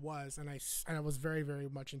 quote-unquote was, and I was very, very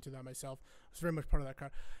much into that myself. I was very much part of that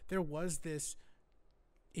crowd. There was this,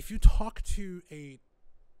 if you talk to a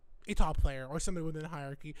top player or somebody within the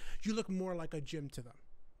hierarchy, you look more like a gym to them,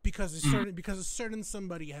 because a certain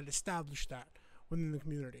somebody had established that within the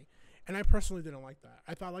community. And I personally didn't like that.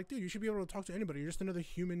 I thought, like, dude, you should be able to talk to anybody. You're just another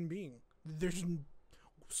human being.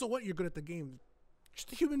 So what? You're good at the game.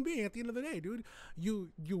 Just a human being at the end of the day, dude.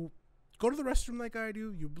 You go to the restroom like I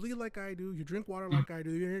do. You bleed like I do. You drink water like I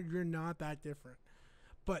do. You're not that different.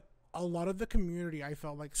 But a lot of the community, I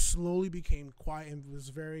felt like, slowly became quiet and was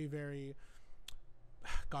very, very...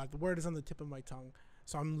 God, the word is on the tip of my tongue,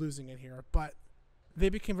 so I'm losing it here. But they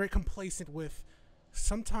became very complacent with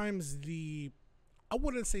sometimes I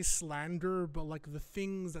wouldn't say slander, but like the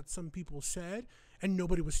things that some people said, and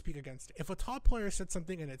nobody would speak against it. If a top player said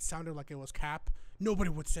something and it sounded like it was cap, nobody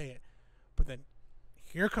would say it. But then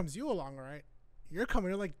here comes you along, right? You're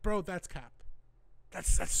like, bro, that's cap.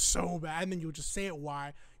 That's so bad. And then you'll just say it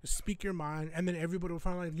why. You speak your mind, and then everybody will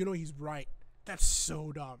find like, he's right. That's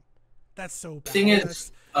so dumb. That's so bad. The thing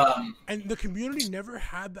is, and the community never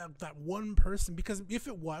had that one person, because if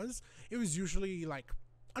it was usually like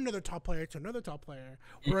another top player to another top player,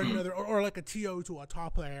 or another, or like a TO to a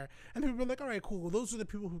top player, and people were like, all right, cool, those are the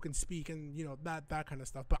people who can speak, and that kind of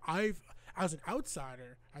stuff. But as an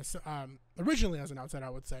outsider, originally as an outsider, I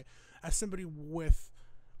would say, as somebody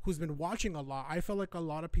who's been watching a lot, I felt like a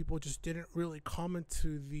lot of people just didn't really comment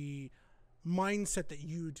to the mindset that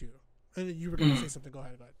you do. And you were going to say something. Go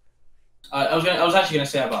ahead. I was actually going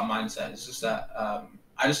to say about mindset. It's just that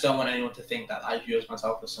I just don't want anyone to think that I view as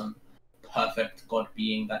myself as some perfect God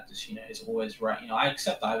being that just is always right. I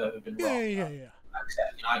accept that I've ever been wrong. Yeah.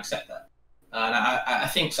 I accept that, and I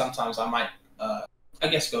think sometimes I might I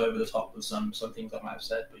guess go over the top with some things I might have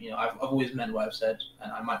said. But I've always meant what I've said,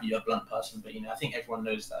 and I might be a blunt person. But I think everyone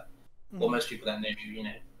knows that. Or most people that know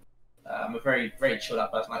me, I'm a very, very chilled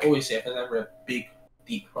out person. I always say if there's ever a big,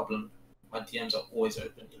 deep problem, my DMs are always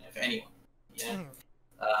open, for anyone. So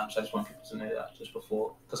I just want people to know that just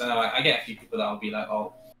before, because I know I get a few people that will be like,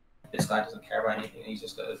 oh, this guy doesn't care about anything, he's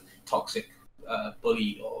just a toxic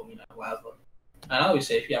bully or whatever. And I always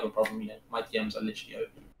say, if you have a problem, my DMs are literally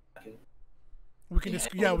open. We can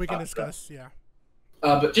discuss.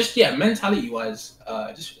 But just yeah, mentality wise,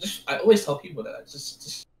 just I always tell people that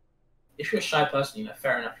just if you're a shy person, you know,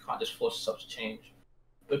 fair enough, you can't just force yourself to change.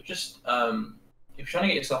 But just if you're trying to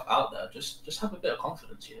get yourself out there, just have a bit of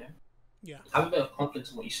confidence, you know. Yeah. Have a bit of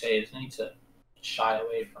confidence in what you say. There's no need to shy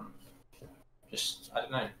away from just I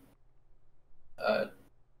don't know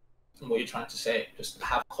what you're trying to say. Just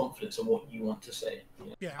have confidence in what you want to say. You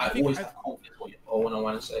know? Yeah. I always have confidence in what I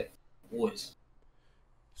want to say. Always.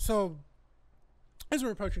 So, as we're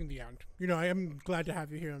approaching the end, you know, I am glad to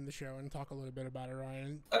have you here on the show and talk a little bit about it,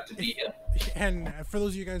 Ryan. Glad to be here. And for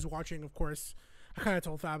those of you guys watching, of course, I kind of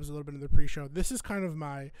told Fabs a little bit in the pre-show. This is kind of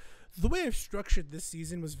the way I've structured this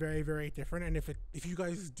season was very, very different. And if you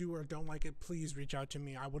guys do or don't like it, please reach out to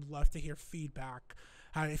me. I would love to hear feedback.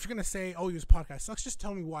 If you're gonna say, "Oh, your podcast sucks," just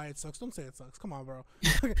tell me why it sucks. Don't say it sucks. Come on, bro.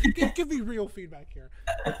 give me real feedback here.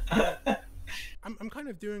 I'm kind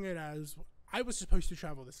of doing it as I was supposed to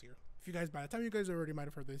travel this year. If you guys, by the time you guys already might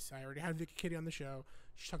have heard this, I already had Vicky Kitty on the show.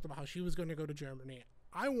 She talked about how she was going to go to Germany.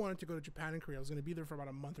 I wanted to go to Japan and Korea. I was going to be there for about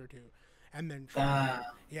a month or two, and then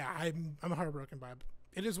yeah, I'm heartbroken by it.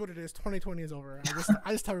 It is what it is. 2020 is over.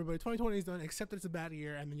 I just tell everybody 2020 is done. Accept that it's a bad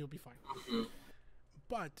year, and then you'll be fine. Mm-hmm.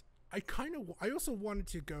 But I also wanted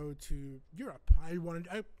to go to Europe. I maybe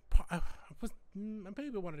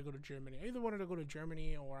wanted to go to Germany. I either wanted to go to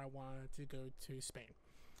Germany or I wanted to go to Spain.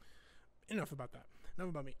 Enough about that.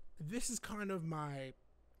 Enough about me. This is kind of my.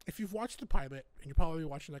 If you've watched the pilot and you're probably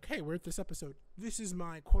watching like, hey, we're at this episode. This is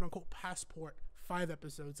my quote unquote passport 5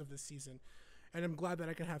 episodes of this season. And I'm glad that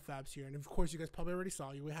I can have Fabs here. And of course, you guys probably already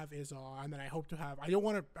saw. You have Izal, and then I hope to have. I don't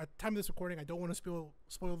want to. At the time of this recording, I don't want to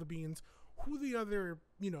spoil the beans. Who the other,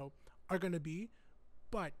 are going to be,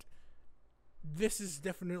 but this is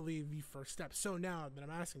definitely the first step. So now that I'm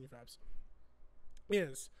asking you, Fabs,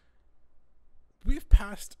 is we've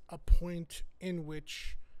passed a point in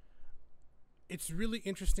which it's really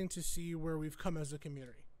interesting to see where we've come as a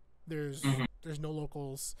community. There's no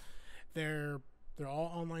locals. They're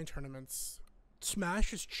all online tournaments. Smash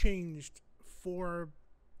has changed for.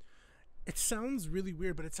 It sounds really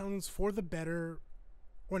weird, but it sounds for the better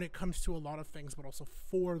when it comes to a lot of things, but also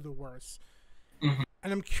for the worse. Mm-hmm.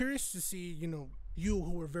 And I'm curious to see, you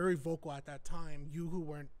who were very vocal at that time, you who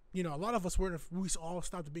weren't, a lot of us weren't, we all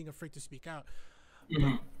stopped being afraid to speak out.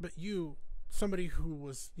 Mm-hmm. But you, somebody who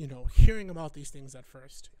was, hearing about these things at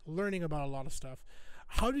first, learning about a lot of stuff,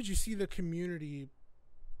 how did you see the community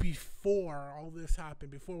before all this happened,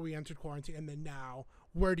 before we entered quarantine, and then now?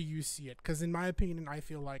 Where do you see it? Because in my opinion, I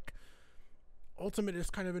feel like Ultimate is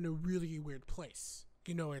kind of in a really weird place.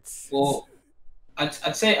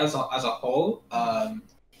 I'd say as a whole,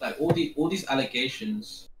 like all these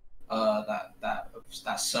allegations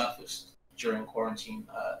that surfaced during quarantine,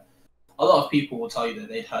 a lot of people will tell you that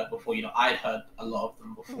they'd heard before. I'd heard a lot of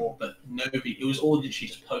them before, but nobody. It was all literally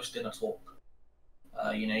just post dinner talk.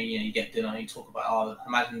 You get dinner and you talk about, oh,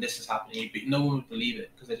 imagine this is happening, but no one would believe it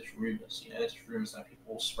because they're just rumors. They're just rumors that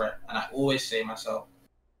people will spread. And I always say myself,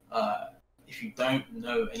 if you don't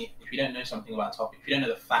know something about a topic, if you don't know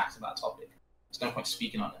the facts about a topic, there's no point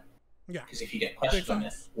speaking on it. Yeah. Because if you get questions on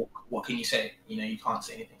it, what can you say? You can't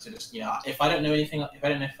say anything. So just, if I don't know anything, if I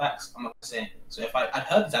don't know facts, I'm not going to say anything. So if I'd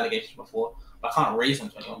heard these allegations before, but I can't raise them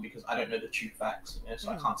to anyone because I don't know the true facts,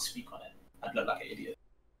 so I can't speak on it. I'd look like an idiot.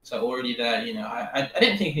 So already there, I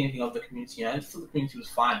didn't think anything of the community. I thought the community was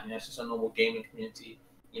fine. It's just a normal gaming community.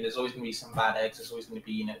 There's always going to be some bad eggs. There's always going to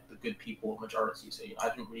be, the good people majority. So I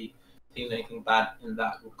didn't really think there's anything bad in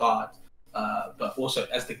that regard. But also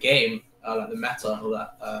as the game, like the meta and all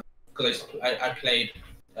that, because I played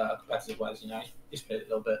competitive wise. I just played a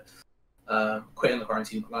little bit. Quit in the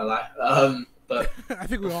quarantine, not gonna lie. But I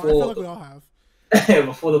think we all. I feel like we all have.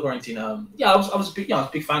 Before the quarantine, I was a big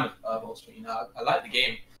fan of Ultimate. I like the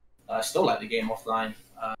game. I still like the game offline.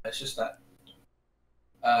 It's just that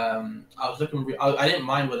I was looking. I didn't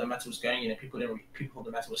mind where the meta was going. People thought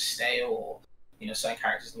the meta was stale, or certain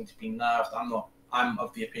characters need to be nerfed. I'm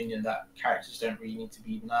of the opinion that characters don't really need to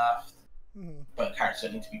be nerfed, but characters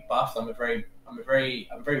don't need to be buffed. I'm very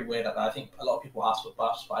weird at that. I think a lot of people ask for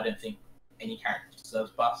buffs, but I don't think any character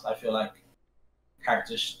deserves buffs. I feel like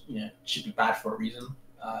characters, should be bad for a reason.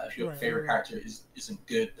 If your favorite character isn't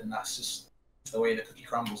good, then that's just the way the cookie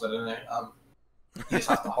crumbles. I don't know. You just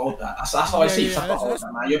have to hold that. That's how I see it. You have to hold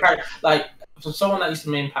that, man. Your character, like, for someone that used to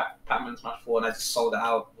main Pac-Man Smash 4 and I just sold it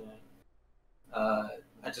out, I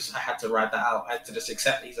had to ride that out. I had to just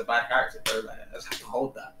accept that he's a bad character, bro. Like, I just have to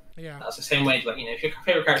hold that. Yeah. That's the same way, like, if your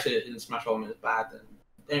favorite character in Smash 4 is bad,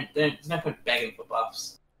 then there's no point begging for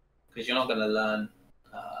buffs because you're not gonna learn.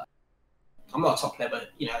 I'm not a top player, but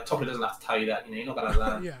top player doesn't have to tell you that. You're not gonna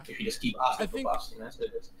learn if you just keep asking for buffs. So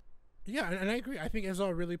Yeah, and I agree. I think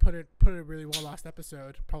Ezra really put it really well last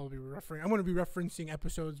episode. Probably referring. I'm going to be referencing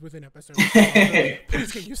episodes within episodes. So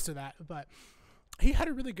please get used to that. But he had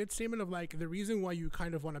a really good statement of like the reason why you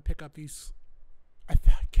kind of want to pick up these. I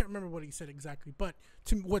can't remember what he said exactly, but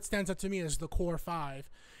what stands out to me is the core five.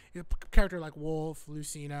 A character like Wolf,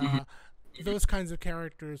 Lucina, those kinds of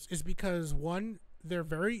characters is because one, they're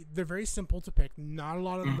very simple to pick. Not a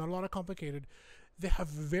lot of complicated. They have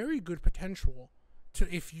very good potential. To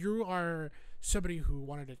if you are somebody who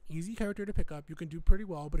wanted an easy character to pick up, you can do pretty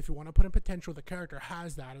well. But if you want to put in potential, the character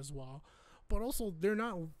has that as well. But also, they're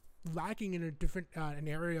not lacking in a different an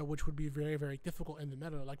area which would be very very difficult in the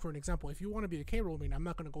meta. Like for an example, if you want to be a K-roll main, I'm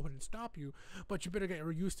not going to go ahead and stop you, but you better get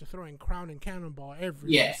used to throwing Crown and Cannonball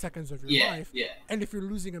every seconds of your life. Yeah. And if you're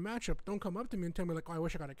losing a matchup, don't come up to me and tell me like, oh, I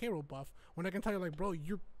wish I got a K-roll buff. When I can tell you like, bro, if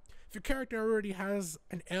your character already has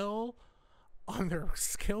an L on their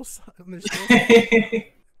skills,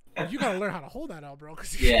 you gotta learn how to hold that out, bro.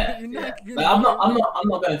 I'm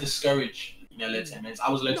not going to discourage low tier mains.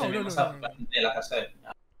 I was low tier main myself back in the day, like I said.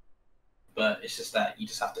 But it's just that you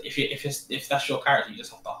just have to, if that's your character, you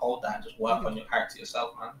just have to hold that and just work on your character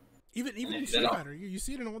yourself, man. Even in Street Fighter, you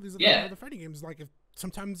see it in all these other fighting games. Like if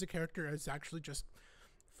sometimes the character is actually just,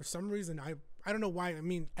 for some reason, I don't know why. I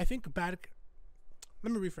mean, I think bad.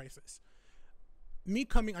 Let me rephrase this.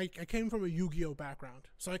 I came from a Yu-Gi-Oh background,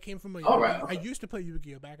 so I came from a. I used to play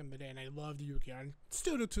Yu-Gi-Oh back in the day, and I loved Yu-Gi-Oh. And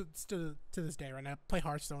still to this day, right now, I play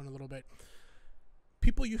Hearthstone a little bit.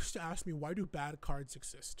 People used to ask me, why do bad cards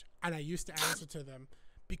exist? And I used to answer to them,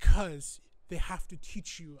 because they have to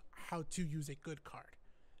teach you how to use a good card.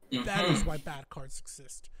 That is why bad cards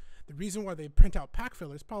exist. The reason why they print out pack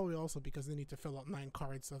fillers probably also because they need to fill out 9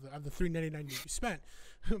 cards of the $3.99 you spent.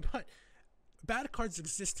 But bad cards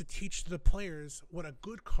exist to teach the players what a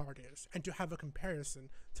good card is and to have a comparison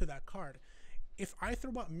to that card. If I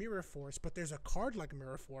throw out Mirror Force, but there's a card like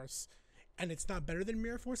Mirror Force, and it's not better than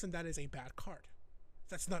Mirror Force, then that is a bad card.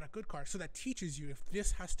 That's not a good card. So that teaches you if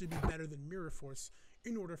this has to be better than Mirror Force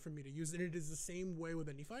in order for me to use it. And it is the same way with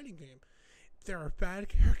any fighting game. There are bad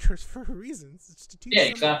characters for reasons. It's to teach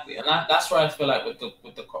exactly. And that's why I feel like with the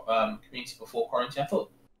community before quarantine, I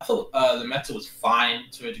thought the meta was fine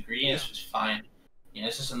to a degree. It's just fine.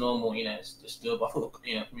 It's just a normal. It's just doable. I thought the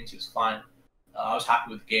community was fine. I was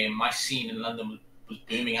happy with the game. My scene in London was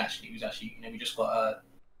booming. Actually, it was actually we just got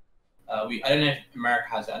I don't know if America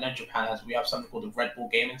has it. I know Japan has it. We have something called the Red Bull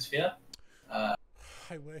Gaming Sphere. I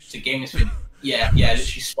wish. It's a gaming sphere. Literally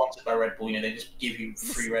sponsored by Red Bull. They just give you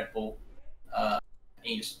free Red Bull. And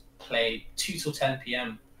you just play 2 till 10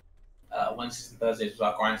 p.m. Wednesdays and Thursdays with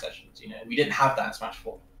our grind sessions. We didn't have that in Smash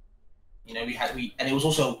 4. And it was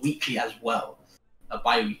also weekly as well, a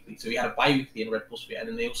bi-weekly. So we had a bi-weekly in Red Bull Sphere, and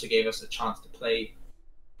then they also gave us a chance to play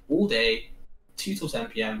all day, 2 till 10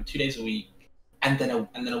 p.m., 2 days a week. And then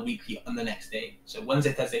a weekly on the next day. So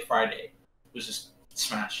Wednesday, Thursday, Friday was just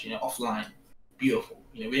Smash, offline, beautiful.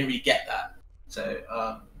 We didn't really get that,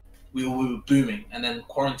 so we were booming. And then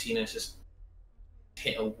quarantine has just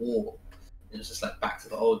hit a wall. It was just like back to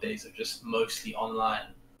the old days of just mostly online.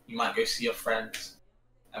 You might go see your friends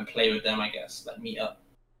and play with them, I guess, like meet up.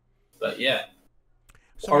 But yeah,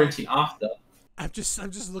 quarantine after. I'm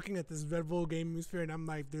just looking at this Red Bull Gaming Sphere, and I'm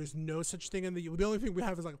like, there's no such thing in the only thing we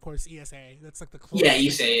have is like, of course, ESA. That's like the closest. Yeah,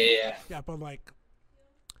 ESA, yeah, but like,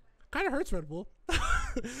 kind of hurts Red Bull.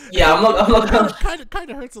 Yeah, I'm not. Kind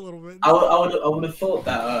of hurts a little bit. I would have thought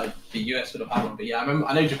that the US would have had one, but yeah,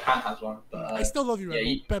 I know Japan has one. But I still love you,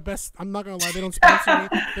 Red Bull. Best. I'm not gonna lie, they don't sponsor me.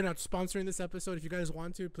 They're not sponsoring this episode. If you guys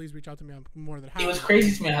want to, please reach out to me. I'm more than happy. It was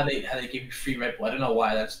crazy to me how they give you free Red Bull. I don't know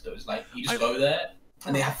why. It was like you just go there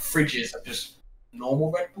and they have fridges of just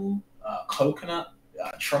normal Red Bull, coconut,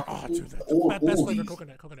 tropical, best flavor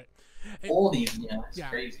coconut. All these, it's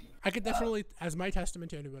crazy. I could definitely, as my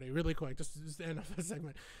testament to anybody, really quick, just to end off this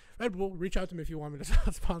segment, Red Bull, reach out to me if you want me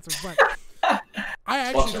to sponsor. But I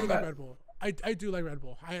actually do like Red Bull. I do like Red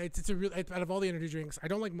Bull. It's a real out of all the energy drinks. I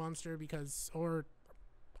don't like Monster It's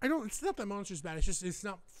not that Monster's bad. It's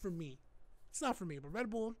not for me. It's not for me. But Red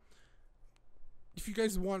Bull, if you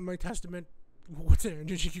guys want my testament, what's an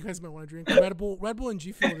energy drink you guys might want to drink? Red Bull and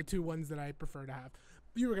G Fuel are the two ones that I prefer to have.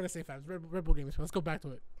 You were gonna say Fabs. Red Bull Gaming. Let's go back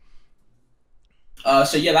to it.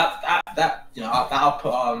 So yeah, that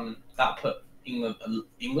put England,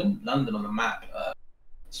 London on the map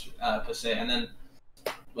per se. And then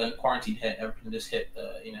when quarantine hit, everything just hit.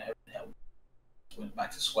 Everything went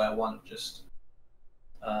back to square one, just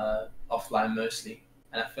offline mostly.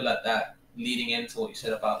 And I feel like that leading into what you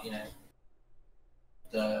said about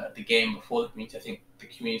the game before the community. I think the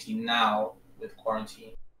community now with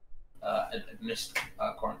quarantine, amidst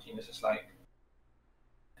quarantine, is just like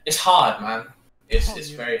It's hard, man. It's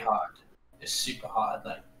very hard. It's super hard.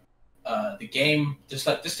 Like the game, just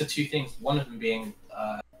the two things. One of them being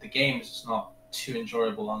the game is just not too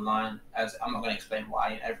enjoyable online. As I'm not going to explain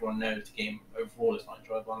why. Everyone knows the game overall is not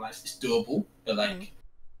enjoyable online. It's doable, but like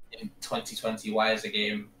in 2020, why is the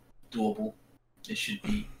game doable? It should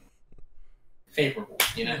be favorable,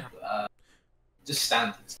 you know, just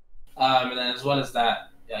standards. And then as well as that,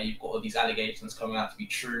 you've got all these allegations coming out to be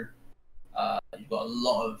true. You've got a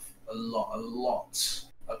lot of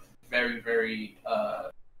very, very, I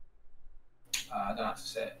don't know how to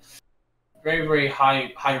say it, very, very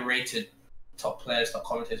high rated top players, top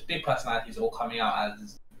commentators, big personalities all coming out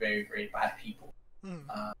as very, very bad people.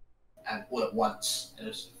 And all at once. It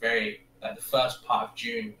was very, like the first part of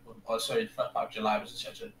June, the first part of July was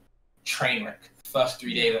such a train wreck. The first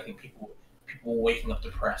 3 days, I think people were waking up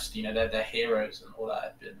depressed. You know, their heroes and all that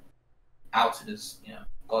had been outed as, you know,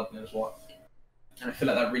 God knows what. And I feel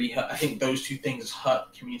like that really hurt. I think those two things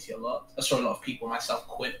hurt the community a lot. I saw a lot of people, myself,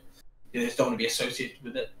 quit. They just don't want to be associated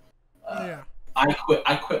with it. I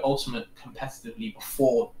quit Ultimate competitively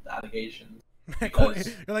before the allegations.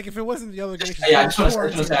 You're like, if it wasn't the allegations, I just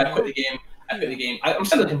want to say I quit the game. I'm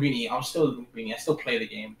still in the community. I still play the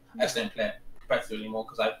game. I just don't play it competitively anymore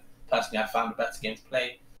because I found a better game to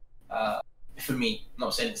play. For me, I'm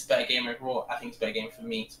not saying it's a better game overall. I think it's a better game for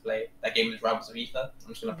me to play. That game is Rivals of Ether.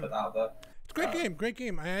 I'm just gonna put that out there. It's a great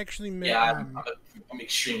game. I actually met. Yeah, I'm an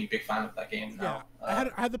extremely big fan of that game now. Yeah,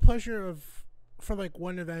 I had the pleasure of, for like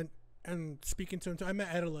one event, and speaking to him. I met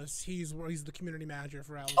Edalus. He's the community manager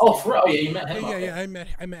for Alice. Oh, for real? Yeah, you met him. Yeah. I met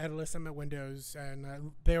Edalus. I met Windows,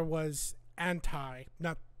 and there was Anti,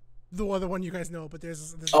 not the other one you guys know, but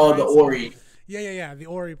there's the Ori. Yeah. The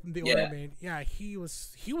Ori main. Yeah, he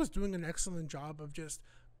was doing an excellent job of just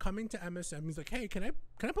coming to MSM. He's like, hey, can I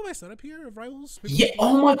put my setup here of Rivals?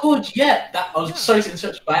 Oh my god, yeah. Sorry to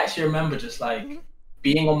interrupt, but I actually remember just like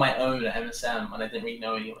being on my own at MSM and I didn't really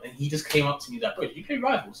know anyone, and he just came up to me like, bro, do you play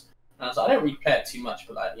Rivals? And I was like, I don't really play it too much,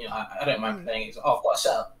 but like, you know, I don't mind playing it. He's like, oh, I've got a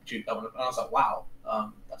setup. And I was like, wow,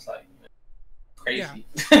 that's like crazy.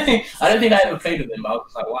 Yeah. I don't think I ever played with him, but I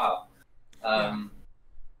was like, wow.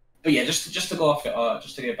 But yeah, just to go off it,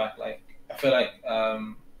 just to get back, like I feel like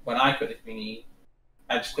when I quit the community,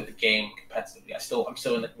 I just quit the game competitively. I'm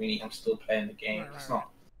still in the community. I'm still playing the game. It's not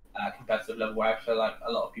a competitive level where I feel like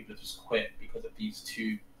a lot of people just quit because of these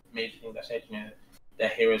two major things I said. You know, their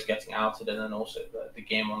heroes getting outed, and then also the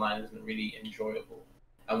game online isn't really enjoyable.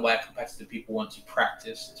 And where competitive people want to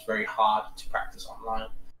practice, it's very hard to practice online.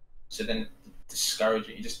 So then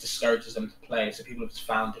it just discourages them to play. So people have just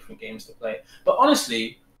found different games to play. But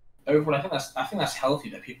honestly, overall, I think that's healthy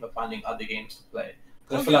that people are finding other games to play.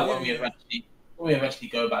 Because I feel like when we eventually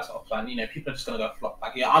go back to offline, you know, people are just gonna go flop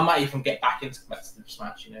back. Yeah, I might even get back into competitive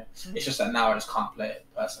Smash. You know, it's just that now I just can't play it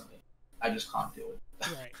personally. I just can't deal with it.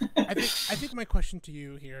 Right. I think my question to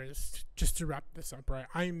you here is just to wrap this up. Right.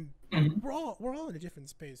 We're all in a different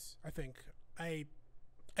space. I think I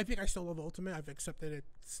still love Ultimate. I've accepted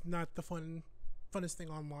it's not the funnest thing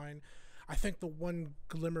online. I think the one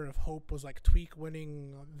glimmer of hope was like Tweak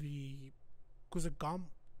winning was it Gomo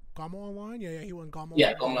Online? Yeah, he won Gomo.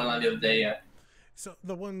 Yeah, Gomo Online the other day. Yeah. So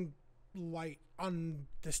the one light on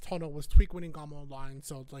this tunnel was Tweak winning Gomo Online.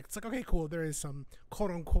 So it's like okay, cool. There is some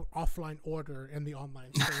quote unquote offline order in the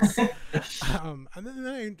online space. And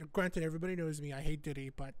then granted, everybody knows me. I hate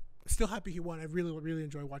Diddy, but still happy he won. I really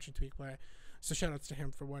enjoy watching Tweak play. So shout outs to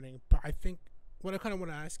him for winning. But I think what I kind of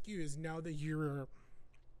want to ask you is now that you're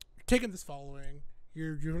taking this following,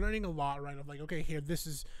 you're learning a lot, right? Of like, okay, here, this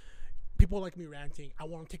is people like me ranting. I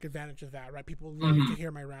want to take advantage of that, right? People love to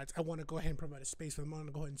hear my rants. I want to go ahead and provide a space for them. I want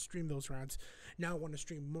to go ahead and stream those rants. Now I want to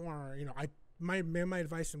stream more. You know, my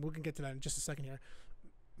advice, and we can get to that in just a second here.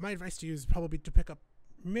 My advice to you is probably to pick up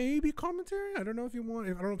maybe commentary. I don't know if you want.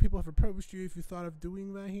 I don't know if people have approached you. If you thought of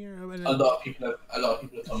doing that here, a lot of people have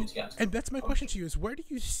told me to get. And that's my question to you: is where do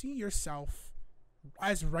you see yourself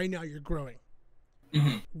as right now? You're growing.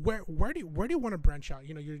 Where do you want to branch out?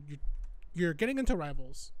 You know, you're getting into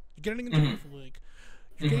Rivals. You're getting into Rift League.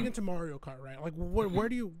 You're getting into Mario Kart, right? Like,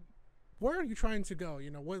 where are you trying to go?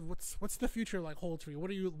 You know, what's the future like hold for you? What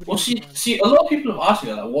are you? See, a lot of people have asked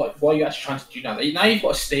me like, what are you actually trying to do now? Now you've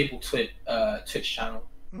got a stable Twitch channel,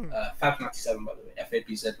 Fab97 by the way,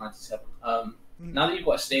 FABZ97. Now that you've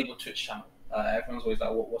got a stable Twitch channel, everyone's always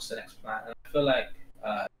like, what's the next plan? And I feel like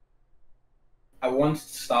I wanted to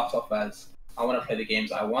start off as I want to play the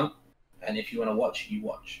games I want, and if you want to watch, you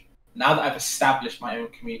watch. Now that I've established my own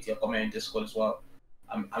community, I've got my own Discord as well.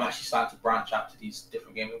 I'm actually starting to branch out to these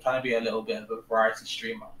different games. I'm trying to be a little bit of a variety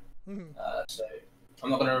streamer. So I'm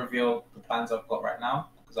not going to reveal the plans I've got right now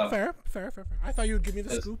Fair. I thought you would give me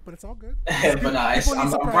the scoop, but it's all good. But no,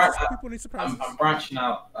 People need surprises. I'm branching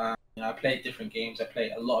out. I play different games. I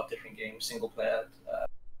play a lot of different games, single player,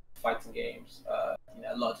 fighting games.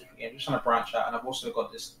 A lot of different games. I'm just trying to branch out, and I've also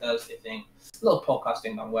got this Thursday thing, a little podcast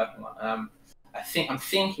thing that I'm working on. I'm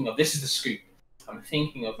thinking of, this is the scoop. I'm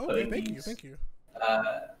thinking of putting thank you.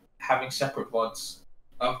 Having separate VODs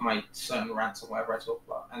of my certain rants or whatever I talk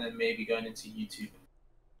about, and then maybe going into YouTube,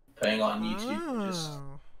 putting it on YouTube, just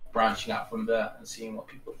branching out from there and seeing what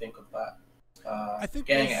people think of that. I think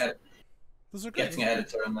getting an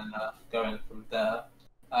editor and then going from there.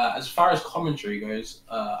 As far as commentary goes,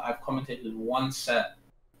 I've commentated one set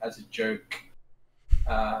as a joke,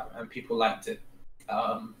 and people liked it.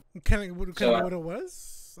 What it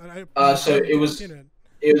was? It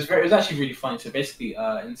was actually really funny. So basically,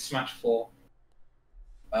 in Smash 4,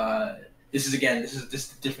 this is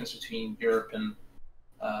the difference between Europe and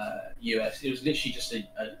US. It was literally just a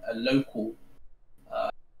local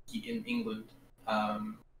in England.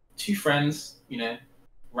 Two friends,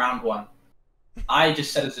 round one. I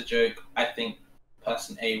just said as a joke, I think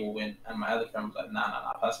person A will win, and my other friend was like,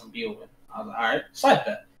 nah, person B will win. I was like, all right, side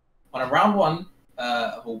bet. On a round one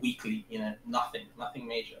of a weekly, nothing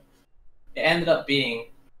major. It ended up being,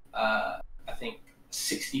 I think,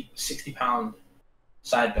 £60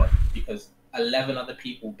 side bet, because 11 other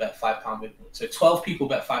people bet £5 with me. So 12 people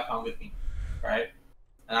bet £5 with me, right?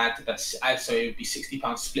 And I had to bet, so it would be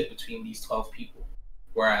 £60 split between these 12 people.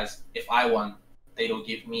 Whereas if I won, they'd all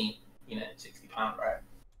give me, £60, right?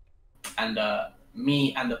 And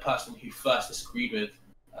me and the person who first disagreed with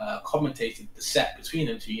commentated the set between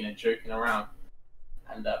them two, joking around.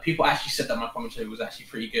 And people actually said that my commentary was actually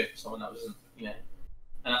pretty good for someone that wasn't,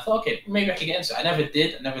 And I thought, okay, maybe I could get into it. I never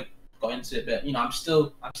did. I never got into it, but I'm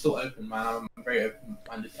still open, man. I'm a very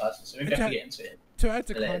open-minded person, so maybe I could get into it. To add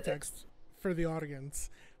to context for the audience,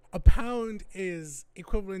 a pound is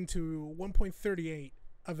equivalent to 1.38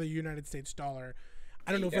 of the United States dollar.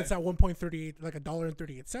 I don't know if it's at 1.38, like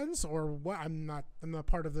 $1.38, or what. I'm not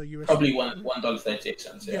part of the U.S. Probably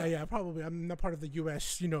 $1.38. Yeah, probably. I'm not part of the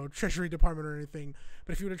U.S. Treasury Department or anything.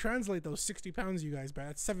 But if you were to translate those £60 you guys bet,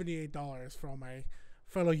 that's $78 for all my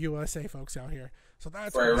fellow USA folks out here. So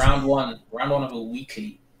that's for round one of a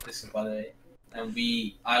weekly. This is by the way, and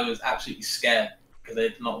I was absolutely scared because I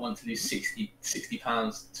did not want to lose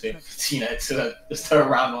 £60 to just a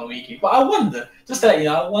round one weekly. But I won just to let you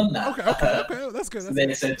know, I won that. Okay, that's good. So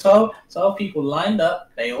then it said 12 people lined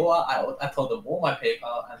up. They all, I told them all my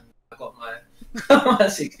PayPal, and I got my my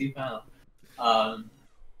 £60.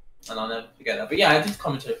 And I'll never forget that. But yeah, I did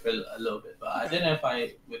commentate for a little bit, but I don't know if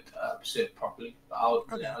I would pursue it properly. But I'll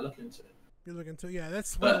look into it. You're looking to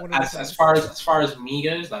that's. But as far as me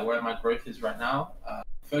goes, like where my growth is right now,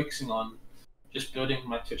 focusing on just building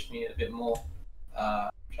my Twitch media a bit more,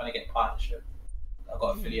 trying to get partnership. I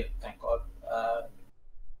got affiliate, thank God.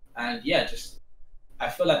 And yeah, I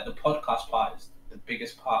feel like the podcast part is the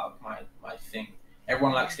biggest part of my thing.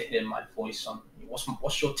 Everyone likes to hear my voice on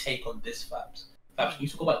what's your take on this, Fabs? Fabs, can you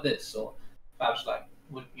talk about this? Or Fabs, like,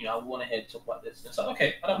 I want to hear talk about this. And it's like,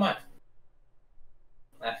 okay, I don't mind.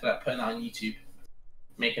 And I feel like putting that on YouTube,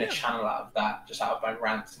 making a channel out of that, just out of my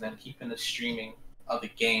rants, and then keeping the streaming other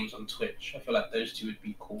games on Twitch. I feel like those two would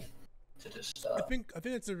be cool to just. I think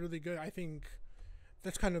it's a really good. I think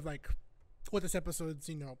that's kind of like what this episode's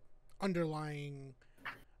underlying.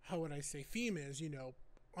 How would I say theme is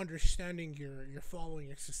understanding your following,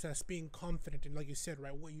 your success, being confident in, like you said,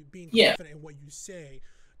 right? Being confident in what you say.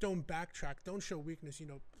 Don't backtrack. Don't show weakness.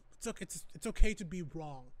 It's okay to be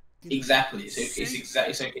wrong. Exactly. It's okay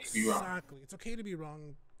to be wrong. Exactly. It's okay to be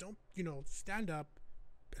wrong. Don't stand up,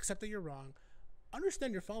 accept that you're wrong.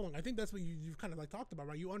 Understand your following. I think that's what you've kind of like talked about,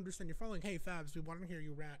 right? You understand your following. Hey, Fabs, we want to hear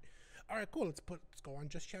you rant. All right, cool. Let's go on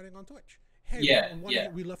just chatting on Twitch. Hey,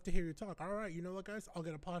 we love to hear you talk. All right, you know what, guys? I'll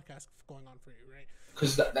get a podcast going on for you, right?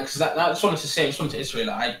 Because I just wanted to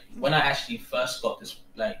iterate. When I actually first got this,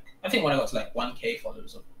 I think when I got to 1K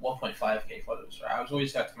followers or 1.5K followers, right? I was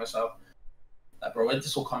always like to myself, bro, where did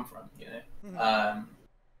this all come from? Mm-hmm.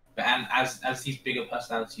 But as these bigger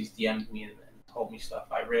personalities DM'd me and told me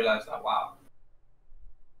stuff, I realized that wow.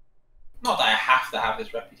 Not that I have to have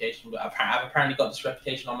this reputation, but I've apparently got this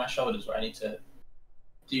reputation on my shoulders where I need to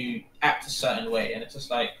act a certain way, and it's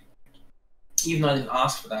just like, even though I didn't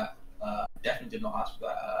ask for that, definitely did not ask for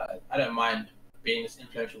that. I don't mind being this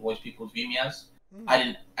influential voice people view me as.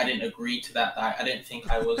 I didn't agree to that. I didn't think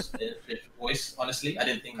I was an influential voice. Honestly, I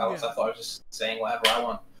didn't think I was. I thought I was just saying whatever I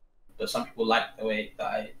want. But some people like the way that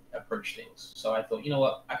I approach things, so I thought, you know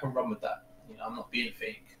what, I can run with that. I'm not being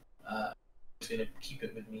fake. I'm just gonna keep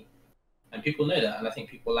it with me. And people know that, and I think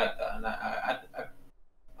people like that. And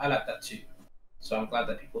I like that too. So I'm glad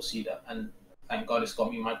that people see that, and thank God it's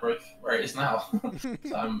got me my growth where it is now.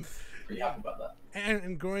 So I'm pretty happy about that.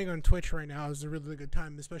 And growing on Twitch right now is a really good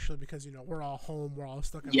time, especially because we're all home, we're all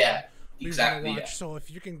stuck at home. Exactly. Yeah. So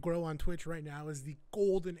if you can grow on Twitch right now, is the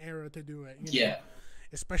golden era to do it. Yeah.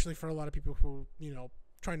 Especially for a lot of people who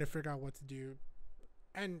trying to figure out what to do.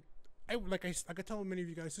 And I could tell many of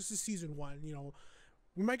you guys, this is season 1.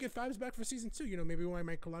 We might get Fabs back for season 2. Maybe we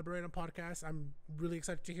might collaborate on podcasts. I'm really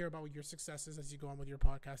excited to hear about your successes as you go on with your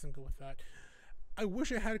podcast and go with that. I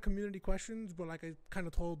wish I had community questions, but like I kind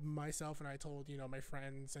of told myself and I told, my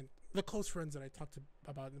friends and the close friends that I talked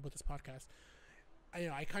about with this podcast,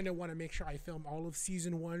 I kind of want to make sure I film all of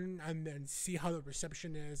season 1 and then see how the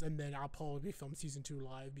reception is, and then I'll probably film season 2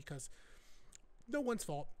 live, because no one's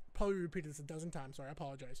fault. Probably repeated this a dozen times, so I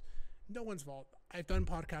apologize. No one's fault. I've done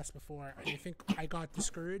podcasts before, and I think I got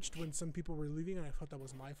discouraged when some people were leaving, and I thought that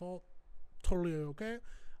was my fault. Totally okay.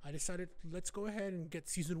 I decided, let's go ahead and get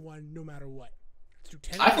season 1 no matter what. Let's do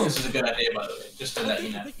 10 I think this is a good idea, by the way, just to let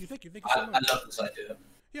you know. Thank you so much. I love this idea.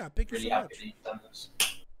 Yeah, thank you really so much. Happy that you've done this.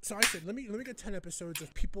 So I said, let me get 10 episodes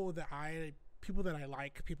of people that I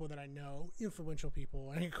like, people that I know, influential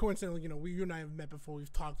people. And coincidentally, you and I have met before,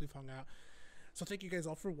 we've talked, we've hung out. So thank you guys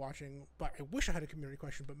all for watching. But I wish I had a community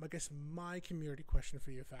question, but I guess my community question for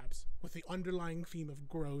you, Fabs, with the underlying theme of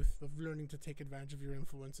growth, of learning to take advantage of your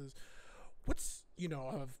influences, what's,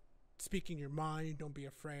 of speaking your mind, don't be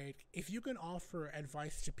afraid. If you can offer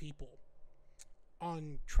advice to people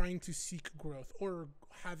on trying to seek growth or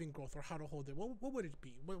having growth or how to hold it, what would it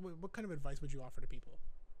be? What kind of advice would you offer to people?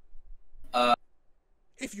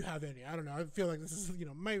 If you have any, I don't know. I feel like this is,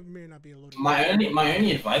 may not be a loaded. My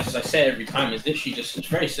only advice, as I say every time, is literally it's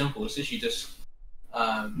very simple. It's literally just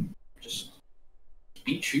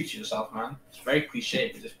be true to yourself, man. It's very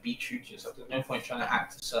cliche, but just be true to yourself. There's no point trying to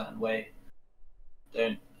act a certain way.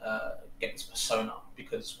 Don't get this persona,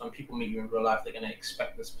 because when people meet you in real life, they're going to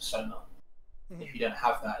expect this persona. Mm-hmm. If you don't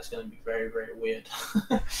have that, it's going to be very, very weird.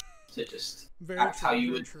 So just act how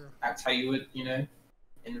you would, in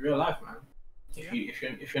real life, man.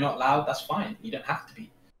 If you're not loud, that's fine. You don't have to be.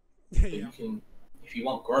 But you can. If you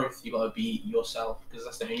want growth, you gotta be yourself, because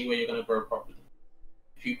that's the only way you're gonna grow properly.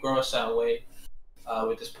 If you grow a certain way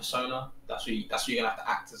with this persona, that's what you're gonna have to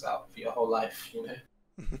act as out for your whole life.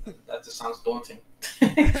 That just sounds daunting.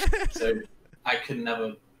 So I could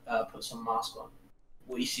never put some mask on.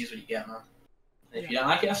 What you see is what you get, man. And if you don't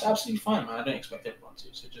like it, that's absolutely fine, man. I don't expect everyone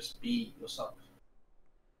to. So just be yourself.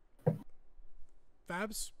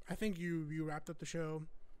 Fabs, I think you wrapped up the show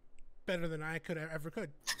better than I ever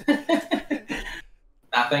could.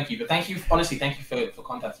 Thank you. But thank you for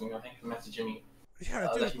contacting me. Thank you for messaging me. Yeah,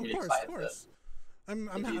 dude, of course. I'm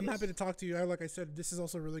happy to talk to you. Like I said, this is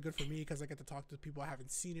also really good for me because I get to talk to people I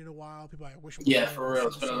haven't seen in a while, people I wish. For real,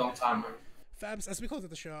 it's been a long time, man. Fabs, as we close out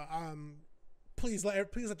the show, please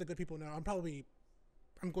let the good people know. I'm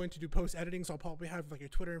going to do post editing, so I'll probably have like your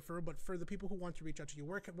Twitter info. But for the people who want to reach out to you,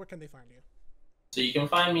 where can they find you? So you can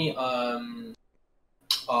find me on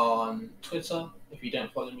Twitter. If you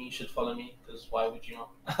don't follow me, you should follow me, because why would you not?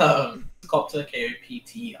 Kopter,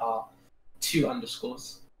 Kopter, 2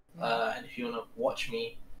 underscores. And if you want to watch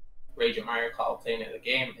me rage at Mario Kart playing at the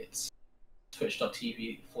game, it's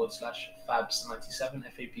twitch.tv/Fabs97,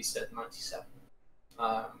 FAB97.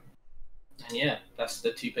 And yeah, that's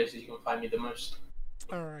the 2 places you can find me the most.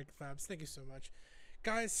 Alright, Fabs, thank you so much.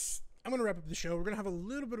 Guys, I'm going to wrap up the show. We're going to have a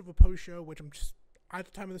little bit of a post show, which I'm just, at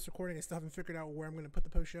the time of this recording, I still haven't figured out where I'm going to put the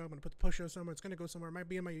post show. I'm going to put the post show somewhere. It's going to go somewhere. It might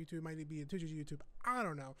be in my YouTube, might be in Tuji's YouTube. I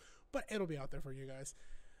don't know. But it'll be out there for you guys.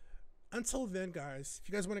 Until then, guys, if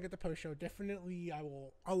you guys want to get the post show, definitely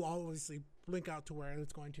I'll obviously link out to where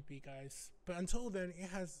it's going to be, guys. But until then, it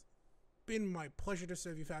has been my pleasure to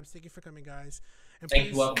serve you, Fabs. Thank you for coming, guys. And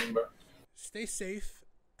thank you, welcome, bro. Stay safe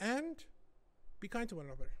and be kind to one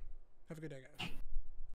another. Have a good day, guys.